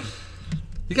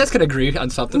 you guys can agree on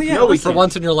something for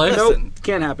once in your life. Nope,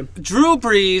 can't happen. Drew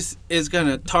Brees is going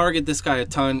to target this guy a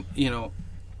ton.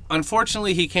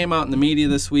 Unfortunately, he came out in the media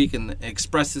this week and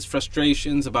expressed his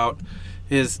frustrations about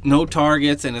his no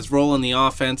targets and his role in the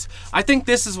offense. I think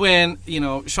this is when,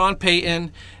 Sean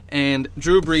Payton and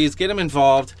Drew Brees get him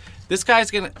involved. This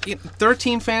guy's going to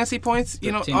 13 fantasy points.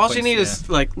 All you need is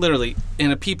literally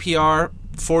in a PPR,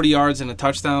 40 yards and a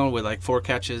touchdown with 4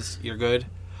 catches. You're good.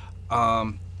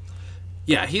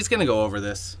 Yeah, he's going to go over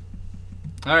this.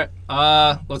 All right.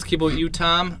 Let's keep it with you,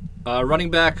 Tom.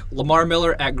 Running back Lamar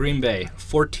Miller at Green Bay,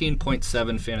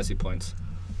 14.7 fantasy points.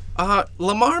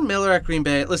 Lamar Miller at Green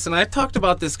Bay. Listen, I talked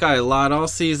about this guy a lot all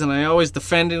season. I always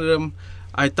defended him.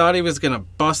 I thought he was going to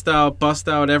bust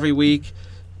out every week.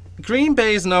 Green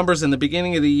Bay's numbers in the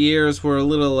beginning of the years were a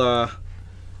little,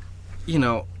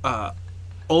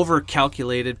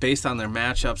 over-calculated based on their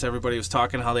matchups. Everybody was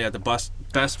talking how they had the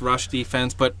best rush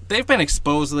defense, but they've been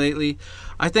exposed lately.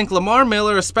 I think Lamar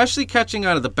Miller, especially catching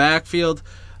out of the backfield,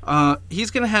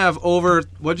 he's going to have over,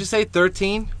 what'd you say,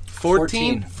 13?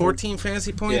 14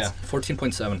 fantasy points? Yeah,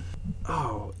 14.7.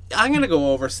 Oh, I'm going to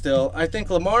go over still. I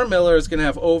think Lamar Miller is going to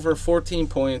have over 14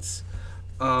 points.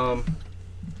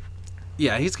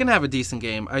 Yeah, he's going to have a decent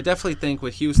game. I definitely think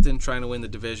with Houston trying to win the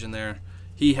division there,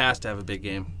 he has to have a big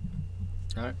game.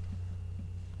 All right.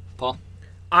 Paul?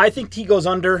 I think he goes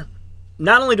under.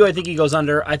 Not only do I think he goes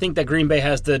under, I think that Green Bay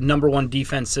has the number 1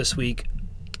 defense this week.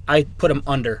 I put him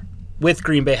under, with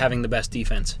Green Bay having the best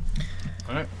defense.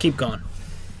 All right. Keep going.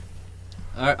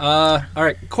 All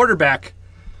right. Quarterback.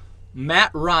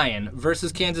 Matt Ryan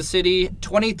versus Kansas City,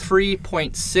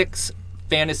 23.6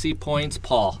 fantasy points.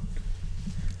 Paul.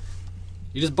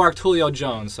 You just barked Julio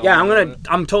Jones. So yeah,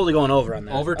 I'm totally going over on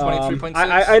that. Over 23.6?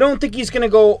 I don't think he's going to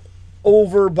go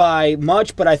over by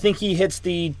much, but I think he hits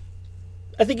the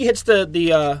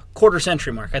quarter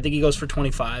century mark. I think he goes for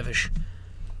 25-ish.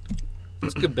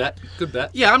 That's a good bet. Good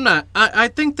bet. Yeah, I'm not. I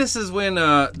think this is when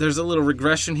there's a little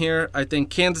regression here. I think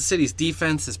Kansas City's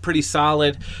defense is pretty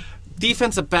solid.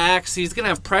 Defensive backs, he's going to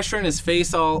have pressure in his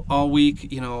face all week.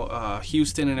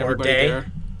 Houston and everybody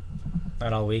there.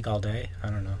 Not all week, all day. I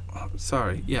don't know. Oh,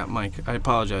 sorry. Yeah, Mike, I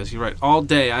apologize. You're right. All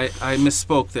day. I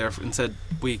misspoke there and said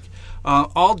week.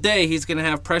 All day he's going to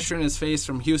have pressure in his face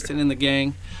from Houston and the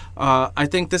gang. I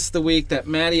think this is the week that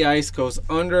Matty Ice goes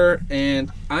under,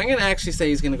 and I'm going to actually say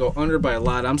he's going to go under by a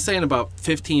lot. I'm saying about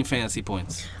 15 fantasy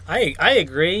points. I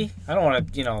agree. I don't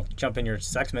want to jump in your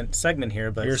segment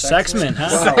here, but your segment,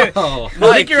 huh? Wow.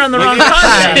 I think you're on the wrong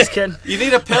podcast, kid. You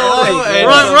need a pillow.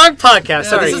 Wrong podcast.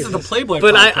 Sorry. This is the Playboy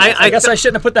but podcast. I guess I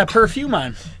shouldn't have put that perfume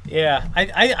on. Yeah,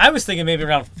 I was thinking maybe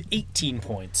around 18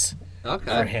 points.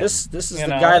 Okay. This is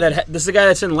the guy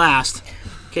that's in last.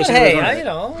 But hey,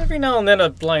 every now and then a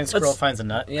blind squirrel finds a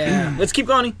nut. Yeah. Let's keep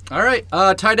going. All right.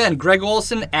 Tight end, Greg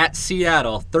Olsen at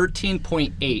Seattle,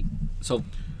 13.8. So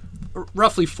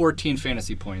roughly 14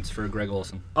 fantasy points for Greg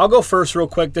Olsen. I'll go first real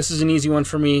quick. This is an easy one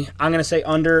for me. I'm going to say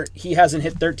under. He hasn't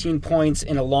hit 13 points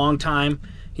in a long time.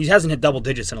 He hasn't hit double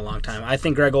digits in a long time. I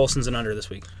think Greg Olsen's an under this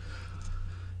week.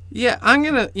 Yeah, I'm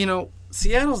going to,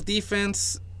 Seattle's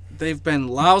defense, they've been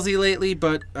lousy lately,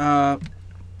 but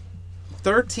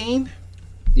 13?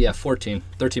 Yeah, 14.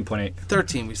 13.8.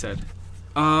 13, we said.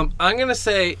 I'm going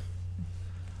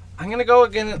to go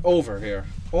again over here.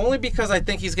 Only because I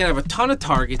think he's going to have a ton of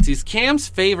targets. He's Cam's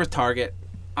favorite target.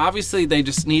 Obviously, they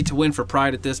just need to win for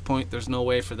pride at this point. There's no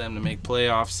way for them to make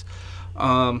playoffs.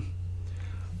 I'm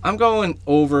going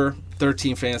over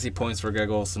 13 fantasy points for Greg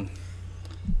Olsen.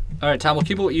 All right, Tom, we'll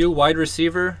keep it with you. Wide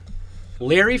receiver,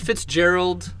 Larry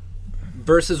Fitzgerald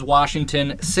versus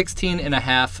Washington,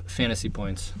 16.5 fantasy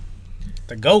points.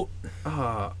 The GOAT.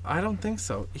 I don't think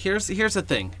so. Here's the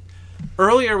thing.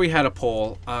 Earlier we had a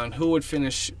poll on who was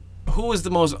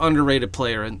the most underrated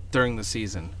player during the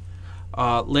season.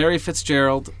 Larry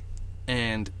Fitzgerald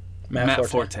and Matt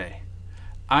Forte.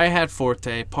 I had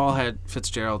Forte, Paul had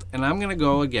Fitzgerald, and I'm going to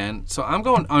go again. So I'm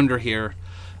going under here.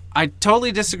 I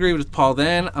totally disagreed with Paul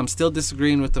then. I'm still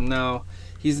disagreeing with him now.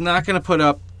 He's not going to put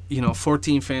up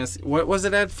 14 fantasy. What was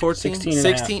it at? 14?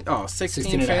 16? Oh,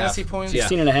 16 fantasy points?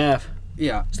 16 and a half.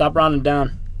 Yeah. Stop rounding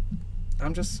down.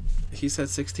 He said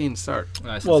 16 start.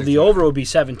 Well, the over would be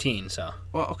 17, so.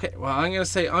 Well, okay. Well, I'm going to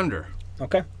say under.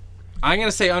 Okay. I'm going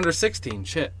to say under 16.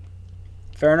 Shit.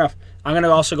 Fair enough. I'm going to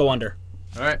also go under.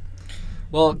 All right.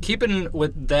 Well, keeping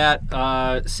with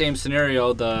that same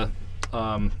scenario, the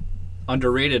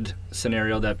underrated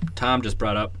scenario that Tom just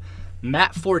brought up,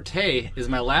 Matt Forte is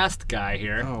my last guy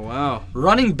here. Oh, wow.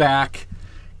 Running back.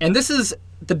 And this is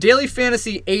the Daily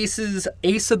Fantasy Aces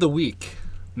Ace of the Week.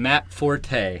 Matt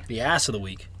Forte. The ass of the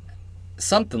week.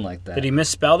 Something like that. Did he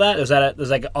misspell that? Was that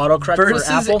like autocorrect versus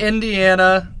for Apple?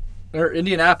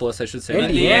 Indianapolis, I should say.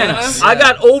 Indiana. Yeah. I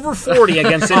got over 40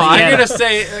 against Indiana.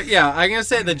 I'm gonna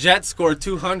say the Jets scored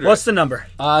 200. What's the number?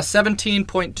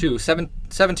 17.2.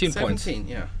 17 points. 17,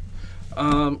 yeah.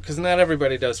 Because not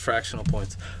everybody does fractional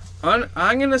points. I'm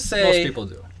gonna say most people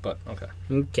do, but okay.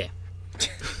 Okay.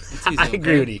 I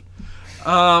agree with you.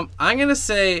 I'm gonna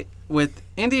say with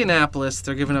Indianapolis,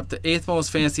 they're giving up the 8th most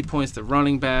fantasy points to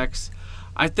running backs.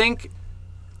 I think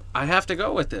I have to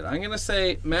go with it. I'm gonna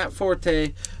say Matt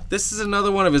Forte. This is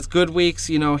another one of his good weeks.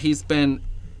 He's been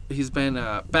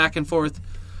back and forth.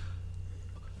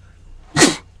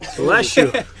 Bless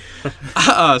you.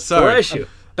 Sorry. Bless you.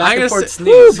 Back and forth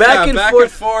sneeze. Back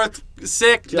and forth.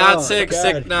 Sick, not sick. God.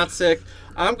 Sick, not sick.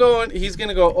 He's going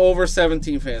to go over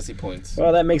 17 fantasy points.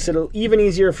 Well, that makes it even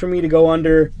easier for me to go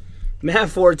under. Matt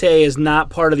Forte is not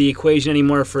part of the equation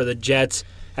anymore for the Jets.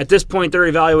 At this point, they're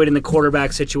evaluating the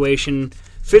quarterback situation.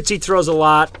 Fitzy throws a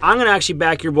lot. I'm going to actually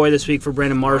back your boy this week for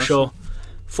Brandon Marshall.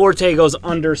 Forte goes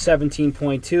under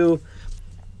 17.2.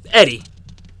 Eddie,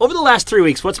 over the last 3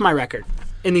 weeks, what's my record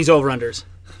in these over-unders?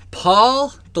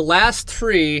 Paul, the last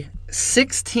 3,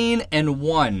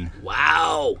 16-1.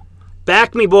 Wow.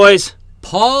 Back me, boys.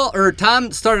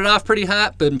 Tom started off pretty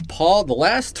hot, but Paul, the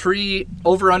last 3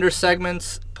 over-under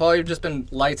segments, Paul, you've just been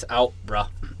lights out, bruh.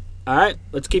 All right,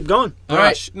 let's keep going.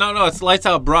 Brush. Right. No, it's lights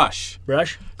out Brush.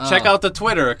 Brush? Check out the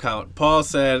Twitter account. Paul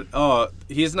said,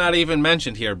 he's not even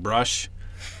mentioned here, Brush.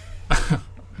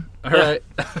 All right.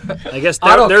 I guess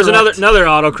Autocorrect. there's another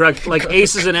autocorrect, like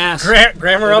aces and ass.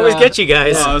 Grammar always gets you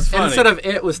guys. Oh, it's funny. Instead of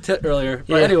it was tit earlier.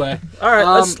 But anyway. All right,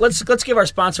 let's give our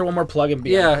sponsor one more plug and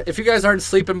be out. Yeah, if you guys aren't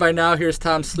sleeping by now, here's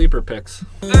Tom's sleeper picks.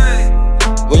 When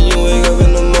you wake up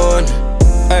in the morning,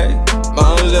 hey,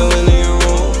 mom's yelling in your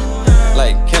room.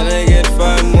 Like, can I get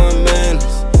 5 more minutes?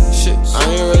 Shit,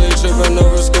 I ain't really tripping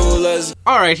over school lessons.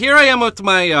 All right, here I am with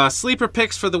my sleeper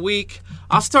picks for the week.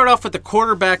 I'll start off with the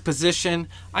quarterback position.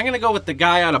 I'm going to go with the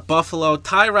guy out of Buffalo,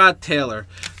 Tyrod Taylor.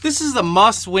 This is a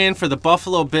must-win for the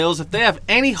Buffalo Bills if they have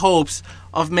any hopes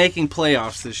of making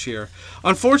playoffs this year.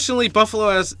 Unfortunately, Buffalo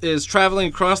is traveling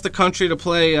across the country to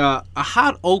play a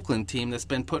hot Oakland team that's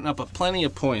been putting up plenty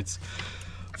of points.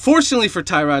 Fortunately for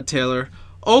Tyrod Taylor,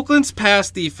 Oakland's pass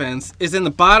defense is in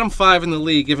the bottom 5 in the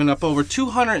league, giving up over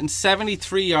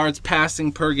 273 yards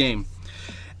passing per game.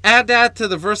 Add that to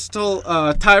the versatile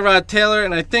Tyrod Taylor,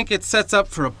 and I think it sets up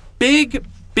for a big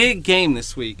game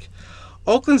this week.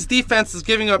 Oakland's defense is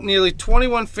giving up nearly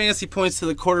 21 fantasy points to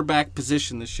the quarterback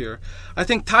position this year. I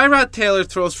think Tyrod Taylor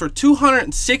throws for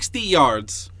 260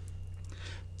 yards,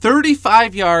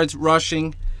 35 yards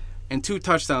rushing, and 2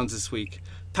 touchdowns this week.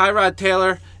 Tyrod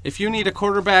Taylor, if you need a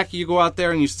quarterback, you go out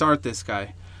there and you start this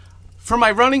guy. For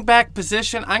my running back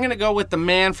position, I'm going to go with the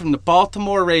man from the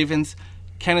Baltimore Ravens,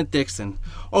 Kenneth Dixon.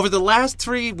 Over the last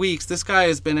 3 weeks, this guy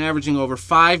has been averaging over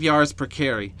 5 yards per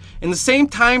carry. In the same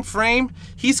time frame,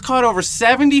 he's caught over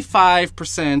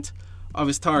 75% of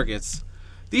his targets.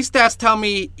 These stats tell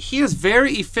me he is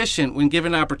very efficient when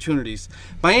given opportunities.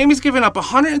 Miami's given up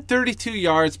 132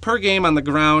 yards per game on the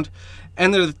ground,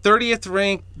 and they're the 30th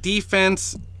ranked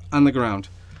defense on the ground.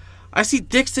 I see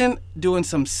Dixon doing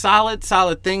some solid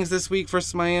things this week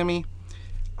versus Miami.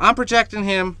 I'm projecting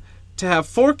him to have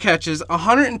 4 catches,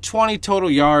 120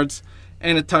 total yards,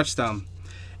 and a touchdown.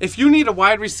 If you need a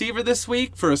wide receiver this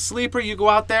week for a sleeper, you go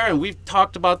out there, and we've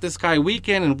talked about this guy week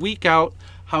in and week out,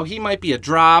 how he might be a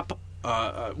drop.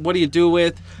 What do you do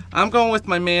with? I'm going with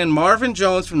my man Marvin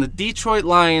Jones from the Detroit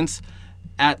Lions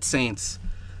at Saints.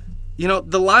 You know,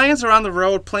 the Lions are on the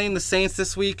road playing the Saints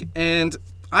this week, and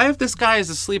I have this guy as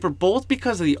a sleeper both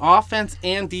because of the offense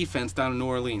and defense down in New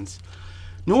Orleans.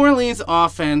 New Orleans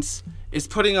offense is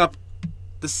putting up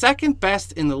the second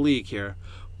best in the league here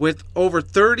with over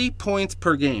 30 points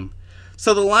per game.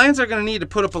 So the Lions are going to need to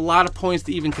put up a lot of points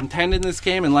to even contend in this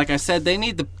game, and like I said, they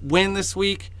need to win this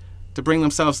week to bring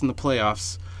themselves in the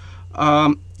playoffs.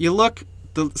 You look,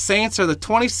 the Saints are the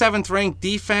 27th ranked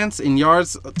defense in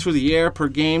yards through the air per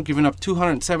game, giving up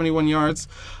 271 yards.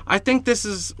 I think this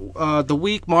is the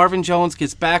week Marvin Jones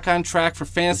gets back on track for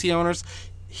fantasy owners.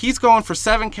 He's going for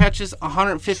 7 catches,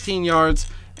 115 yards,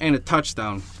 and a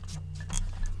touchdown.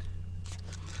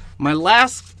 My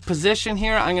last position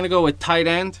here, I'm going to go with tight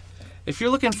end. If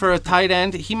you're looking for a tight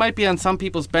end, he might be on some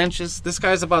people's benches. This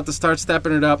guy's about to start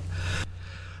stepping it up.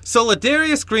 So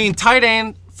Ladarius Green, tight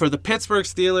end for the Pittsburgh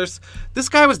Steelers. This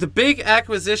guy was the big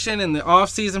acquisition in the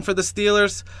offseason for the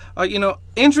Steelers.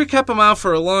 Injury kept him out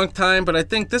for a long time, but I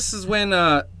think this is when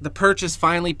the purchase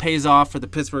finally pays off for the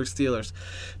Pittsburgh Steelers.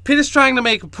 Pitt is trying to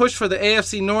make a push for the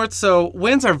AFC North, so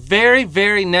wins are very,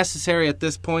 very necessary at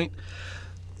this point.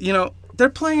 They're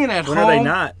playing at home. When are they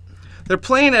not? They're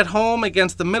playing at home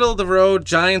against the middle-of-the-road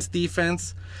Giants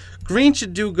defense. Green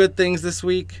should do good things this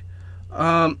week.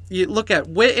 You look at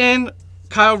Witten,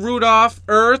 Kyle Rudolph,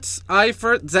 Ertz,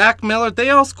 Eifert, Zach Miller.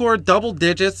 They all scored double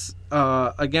digits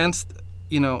against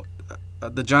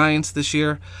the Giants this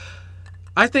year.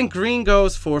 I think Green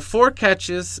goes for 4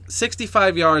 catches,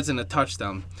 65 yards, and a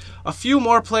touchdown. A few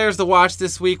more players to watch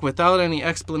this week without any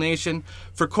explanation.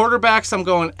 For quarterbacks, I'm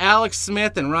going Alex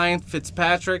Smith and Ryan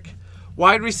Fitzpatrick.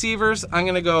 Wide receivers, I'm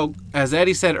going to go, as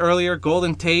Eddie said earlier,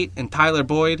 Golden Tate and Tyler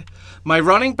Boyd. My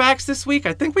running backs this week,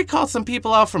 I think we called some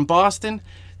people out from Boston.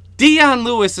 Dion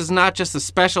Lewis is not just a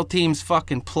special teams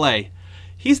fucking play.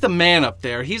 He's the man up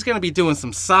there. He's going to be doing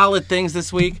some solid things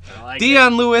this week.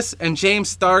 Dion Lewis and James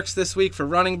Starks this week for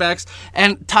running backs.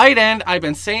 And tight end, I've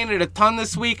been saying it a ton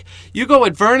this week. You go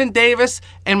with Vernon Davis,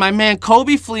 and my man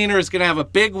Kobe Fleener is going to have a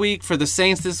big week for the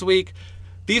Saints this week.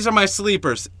 These are my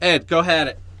sleepers. Ed, go ahead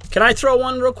it. Can I throw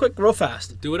one real quick, real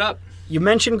fast? Do it up. You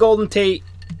mentioned Golden Tate.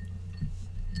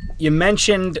 You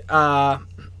mentioned Marvin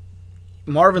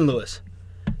Lewis.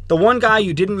 The one guy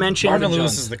you didn't mention... Marvin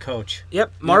Lewis is the coach.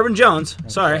 Yep, Marvin Jones.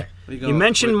 Sorry. You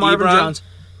mentioned Marvin Jones,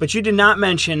 but you did not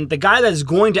mention the guy that is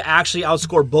going to actually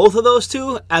outscore both of those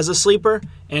two as a sleeper,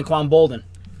 Anquan Bolden.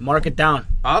 Mark it down.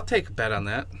 I'll take a bet on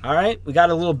that. All right, we got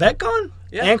a little bet going?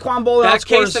 Yeah. Anquan Bolden that outscores...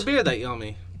 case of beer that you owe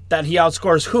me. That he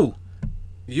outscores who?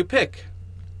 You pick.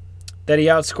 That he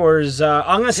outscores...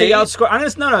 I'm going to say he outscores... I'm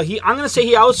going to say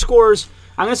he outscores...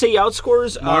 I'm going to say he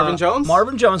outscores Marvin Jones?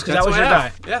 Marvin Jones, because that was your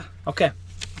guy. Yeah. Okay.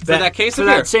 For that case of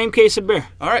beer. that same case of beer.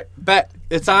 All right, bet.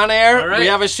 It's on air. All right. We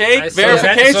have a shake. Nice.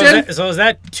 Verification. So is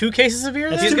that 2 cases of beer?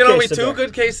 That's He's two going to be cases of 2 beer.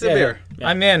 good cases of Yeah, beer. yeah.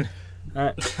 I'm in. All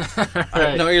right. All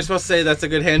right. No, you're supposed to say that's a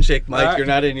good handshake, Mike. right. You're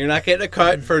not in. You're not getting a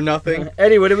cut for nothing.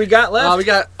 Eddie, what do we got left? We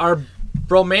got our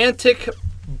romantic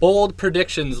bold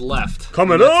predictions left.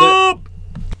 Coming That's it. up.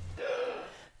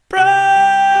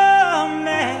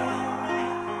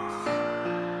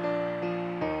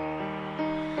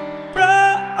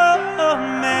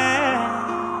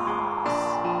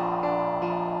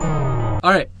 All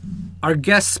right. Our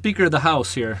guest speaker of the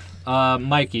house here,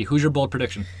 Mikey. Who's your bold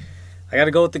prediction? I got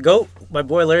to go with the GOAT, my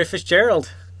boy Larry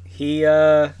Fitzgerald. He's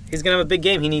going to have a big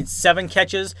game. He needs 7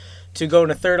 catches to go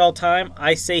into third all-time.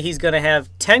 I say he's going to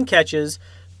have 10 catches,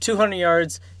 200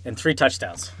 yards, and 3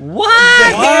 touchdowns. What?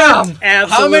 Damn. Absolutely.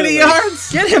 How many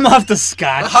yards? Get him off the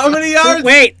scotch. How many yards?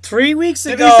 Wait, 3 weeks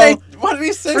Did ago... he say? What did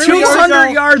he say? 200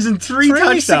 yards and 3 3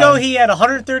 touchdowns. weeks ago, he had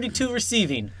 132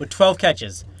 receiving with 12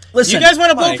 catches. Listen, you guys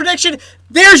want a bold Mike. prediction?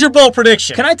 There's your bold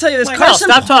prediction. Can I tell you this? Mike, Carson,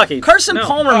 no, stop talking. Carson No.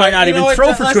 Palmer might not even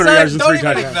throw for 200 yards and 3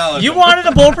 touchdowns. You wanted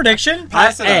a bold prediction?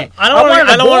 Pass it Hey, on. I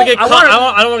don't want to get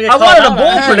caught. I don't want to get I caught wanted a out.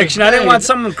 bold Hey, prediction. I didn't hey. want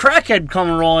some crackhead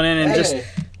coming rolling in and just.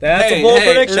 That's a bold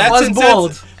prediction. That's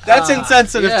bold. That's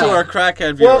insensitive yeah. to our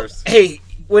crackhead Well, viewers. hey,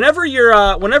 whenever you're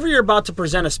about to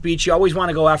present a speech, you always want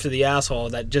to go after the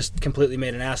asshole that just completely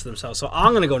made an ass of themselves. So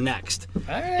I'm going to go next.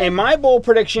 And my bold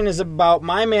prediction is about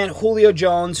my man Julio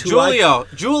Jones. Julio.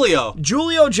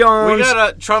 Julio Jones. We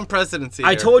got a Trump presidency.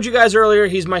 I here. told you guys earlier,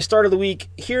 he's my start of the week.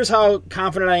 Here's how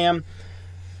confident I am.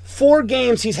 4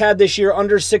 games he's had this year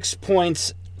under 6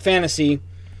 points fantasy,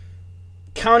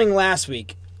 counting last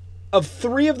week. Of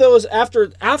 3 of those, after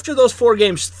those 4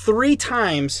 games, 3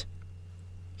 times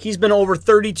he's been over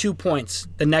 32 points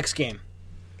the next game.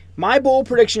 My bold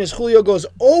prediction is Julio goes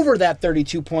over that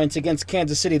 32 points against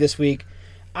Kansas City this week.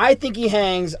 I think he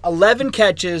hangs 11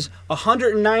 catches,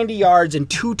 190 yards, and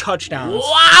 2 touchdowns.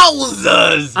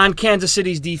 Wowzers! On Kansas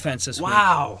City's defense this week.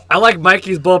 Wow. I like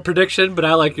Mikey's bold prediction, but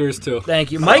I like yours too.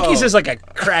 Thank you. Mikey's is like a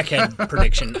crackhead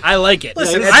prediction. I like it.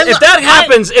 Listen, if that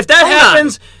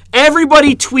happens,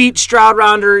 everybody tweet Stroud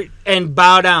Rounder and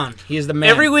bow down. He is the man.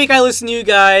 Every week I listen to you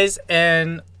guys,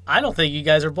 and I don't think you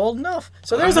guys are bold enough.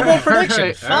 So there's a bold prediction.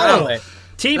 Right. Follow it.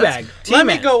 Teabag. Let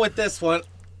me go with this one.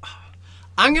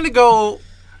 I'm going to go...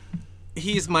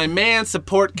 He's my man,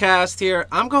 support cast here.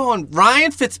 I'm going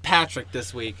Ryan Fitzpatrick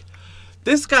this week.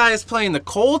 This guy is playing the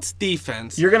Colts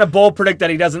defense. You're going to bold predict that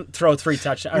he doesn't throw 3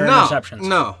 interceptions.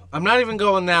 No, I'm not even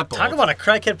going that bold. Talk about a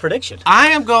crackhead prediction. I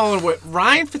am going with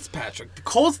Ryan Fitzpatrick. The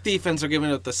Colts defense are giving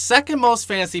up the 2nd most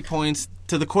fantasy points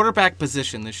to the quarterback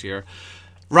position this year.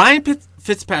 Ryan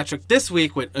Fitzpatrick this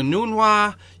week with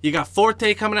Enunwa. You got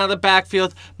Forte coming out of the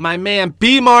backfield. My man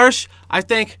B. Marsh. I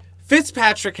think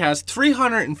Fitzpatrick has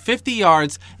 350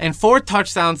 yards and 4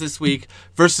 touchdowns this week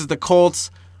versus the Colts.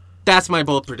 That's my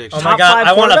bold prediction. Oh my Top God, 5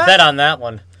 I want to quarterback? bet on that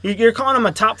one. You're calling him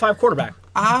a top 5 quarterback.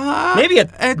 Maybe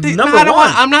number I don't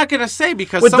 1. I'm not going to say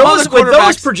because With some those- other with those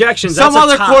quarterbacks, projections, some that's a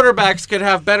other top. quarterbacks could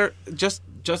have better, just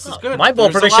as good. My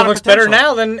bold There's a prediction lot of looks better potential.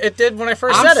 now than it did when I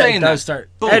first I'm said saying it. that. Does start.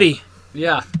 Boom. Eddie.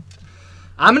 Yeah.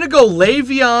 I'm going to go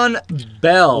Le'Veon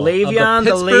Bell. Le'Veon of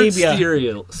the the Pittsburgh Labia.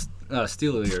 Steelers.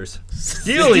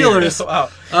 Steelers. Wow.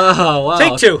 Oh, wow.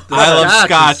 Take 2. I love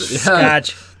Scotch.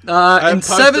 Scotch. I In punched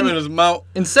him in 7 his mouth.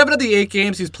 in 7 of the 8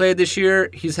 games he's played this year,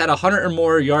 he's had 100 or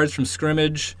more yards from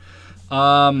scrimmage.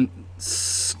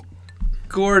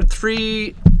 Scored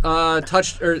 3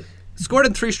 scored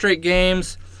in 3 straight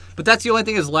games, but that's the only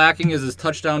thing is lacking is his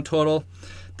touchdown total.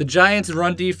 The Giants'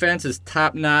 run defense is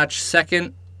top-notch,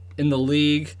 2nd in the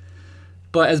league.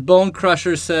 But as Bone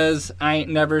Crusher says, I ain't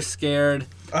never scared.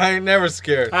 I ain't never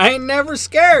scared. I ain't never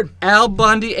scared. Al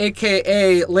Bundy,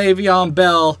 a.k.a. Le'Veon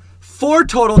Bell, 4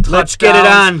 total touchdowns. Let's get it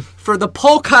on. For the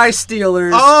Polkai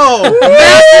Steelers.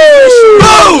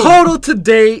 Oh! Total to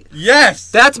date.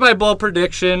 Yes! That's my bold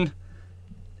prediction.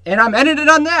 And I'm ending it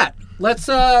on that. Let's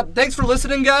thanks for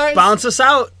listening, guys. Bounce us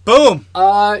out. Boom!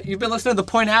 You've been listening to the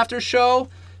Point After Show.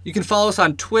 You can follow us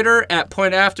on Twitter at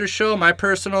Point After Show. My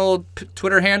personal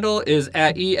Twitter handle is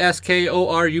at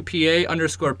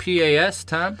ESKORUPA_PAS.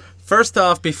 Tom? First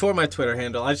off, before my Twitter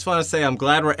handle, I just want to say I'm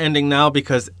glad we're ending now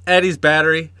because Eddie's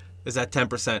battery is at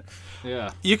 10%.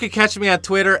 Yeah. You can catch me on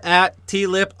Twitter at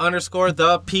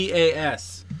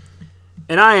TLIP_the_PAS.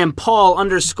 And I am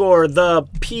Paul_the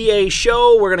PA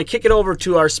Show. We're going to kick it over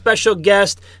to our special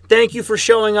guest. Thank you for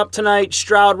showing up tonight,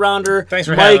 Stroud Rounder. Thanks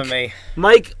for Mike, having me.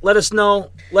 Mike, let us know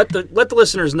let the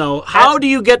listeners know, how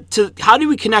do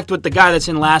we connect with the guy that's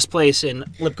in last place in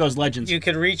Lipko's Legends? You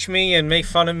can reach me and make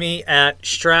fun of me at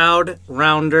Stroud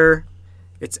Rounder.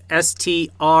 It's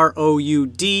STROUD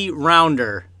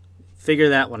Rounder. Figure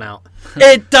that one out.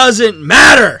 It doesn't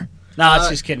matter. No, it's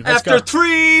just kidding. Let's After go.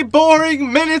 3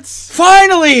 boring minutes.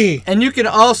 Finally! And you can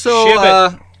also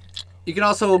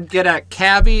get at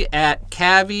Cavi at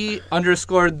Cavi_the_PAS.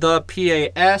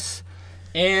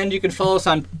 And you can follow us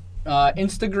on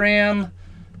Instagram,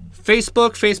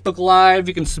 Facebook Live.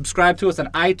 You can subscribe to us on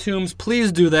iTunes.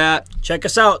 Please do that. Check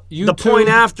us out. YouTube. The Point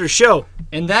After Show.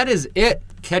 And that is it.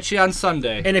 Catch you on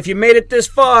Sunday. And if you made it this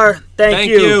far, thank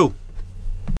you.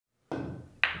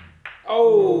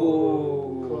 Oh.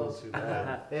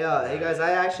 Hey guys,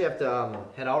 I actually have to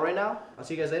head out right now. I'll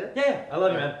see you guys later. Yeah. I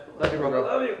love you, man. Love you, bro.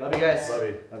 Love you. Love you guys. Love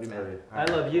you. Love you, man. I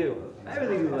love you. I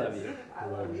really do love you. I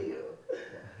love you.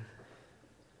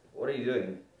 What are you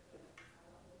doing?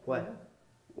 What?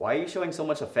 Why are you showing so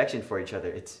much affection for each other?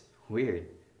 It's weird.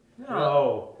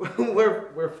 No.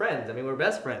 we're friends. I mean, we're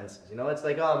best friends. You know, it's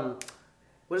like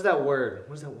what is that word?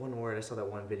 What is that one word? I saw that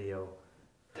one video.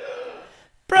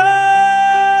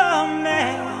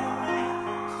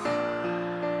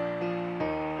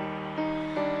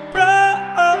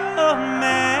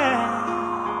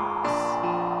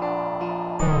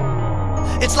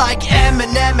 It's like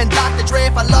Eminem and Dr. Dre.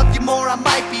 If I love you more, I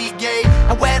might be gay.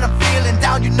 And when I'm feeling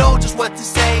down, you know just what to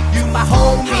say. You my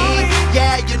homie,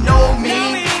 yeah, you know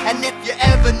me. And if you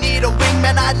ever need a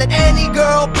wingman, I'd let any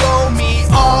girl blow me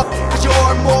off. Cause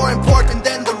you're more important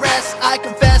than the rest. I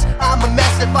confess, I'm a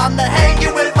mess if I'm not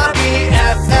hanging with my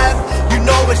BFF. You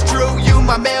know it's true, you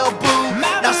my male boo.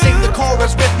 Now sing the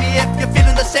chorus with me if you're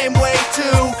feeling the same way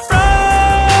too.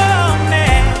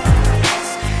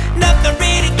 Nothing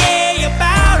really gay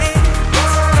about it.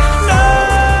 No,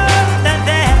 that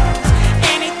there's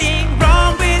anything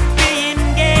wrong with being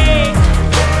gay.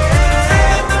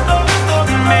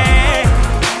 Man,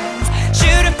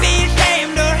 shouldn't be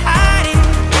ashamed or hiding.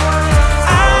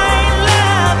 I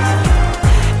love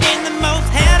you in the most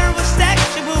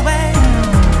heterosexual way.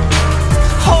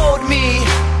 Hold me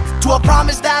to a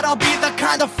promise that I'll be the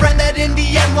kind of friend that in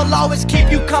the end will always keep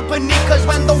you company. Cause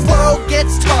when the world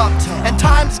gets tough and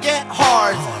times get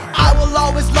hard, I will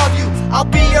always love you. I'll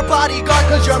be your bodyguard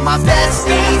cause you're my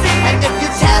bestie. And if you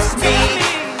test me,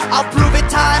 I'll prove it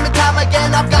time and time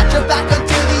again. I've got your back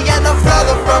until the end. A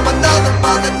brother from another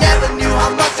mother. Never knew how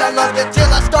much I loved you till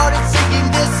I started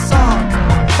singing this song.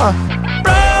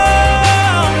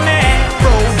 Romance,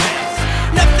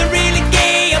 nothing really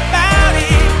gay about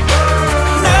it.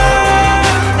 No,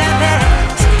 that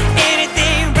there's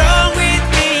anything wrong with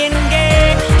being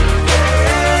gay.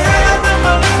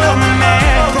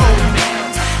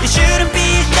 Romance, you shouldn't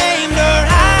be ashamed or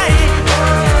hiding.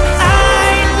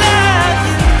 I love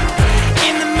you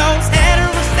in the most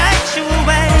heterosexual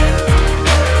way.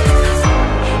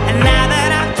 And now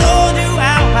that I've told you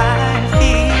how I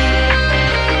feel,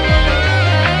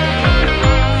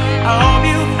 I hope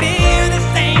you feel the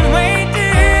same way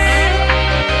too.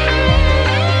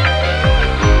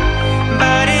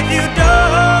 But if you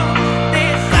don't,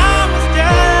 this song was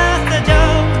just a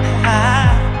joke.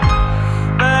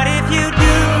 But if you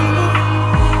do,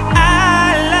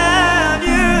 I love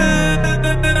you.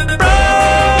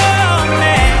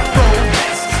 Romance,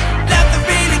 nothing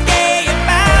really gay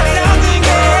about it.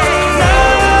 No,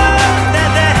 that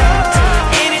there's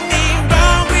anything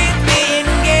wrong with being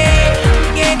gay.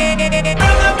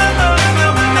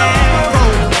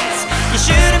 Romance, you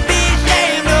shouldn't be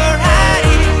ashamed or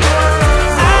hiding.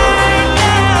 I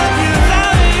love you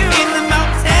in the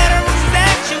most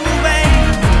heterosexual way.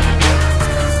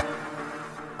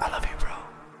 I love you, bro.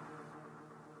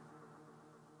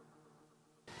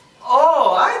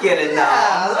 Oh, I get it now.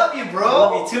 I love you, bro. I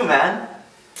love you too, man.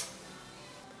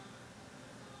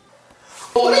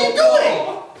 What are you doing?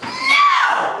 No!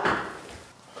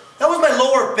 That was my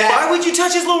lower back. Why would you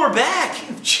touch his lower back?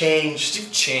 You've changed, dude.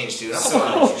 I don't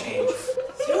want to change.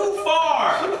 Too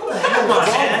far. Come on,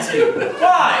 man.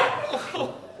 Why?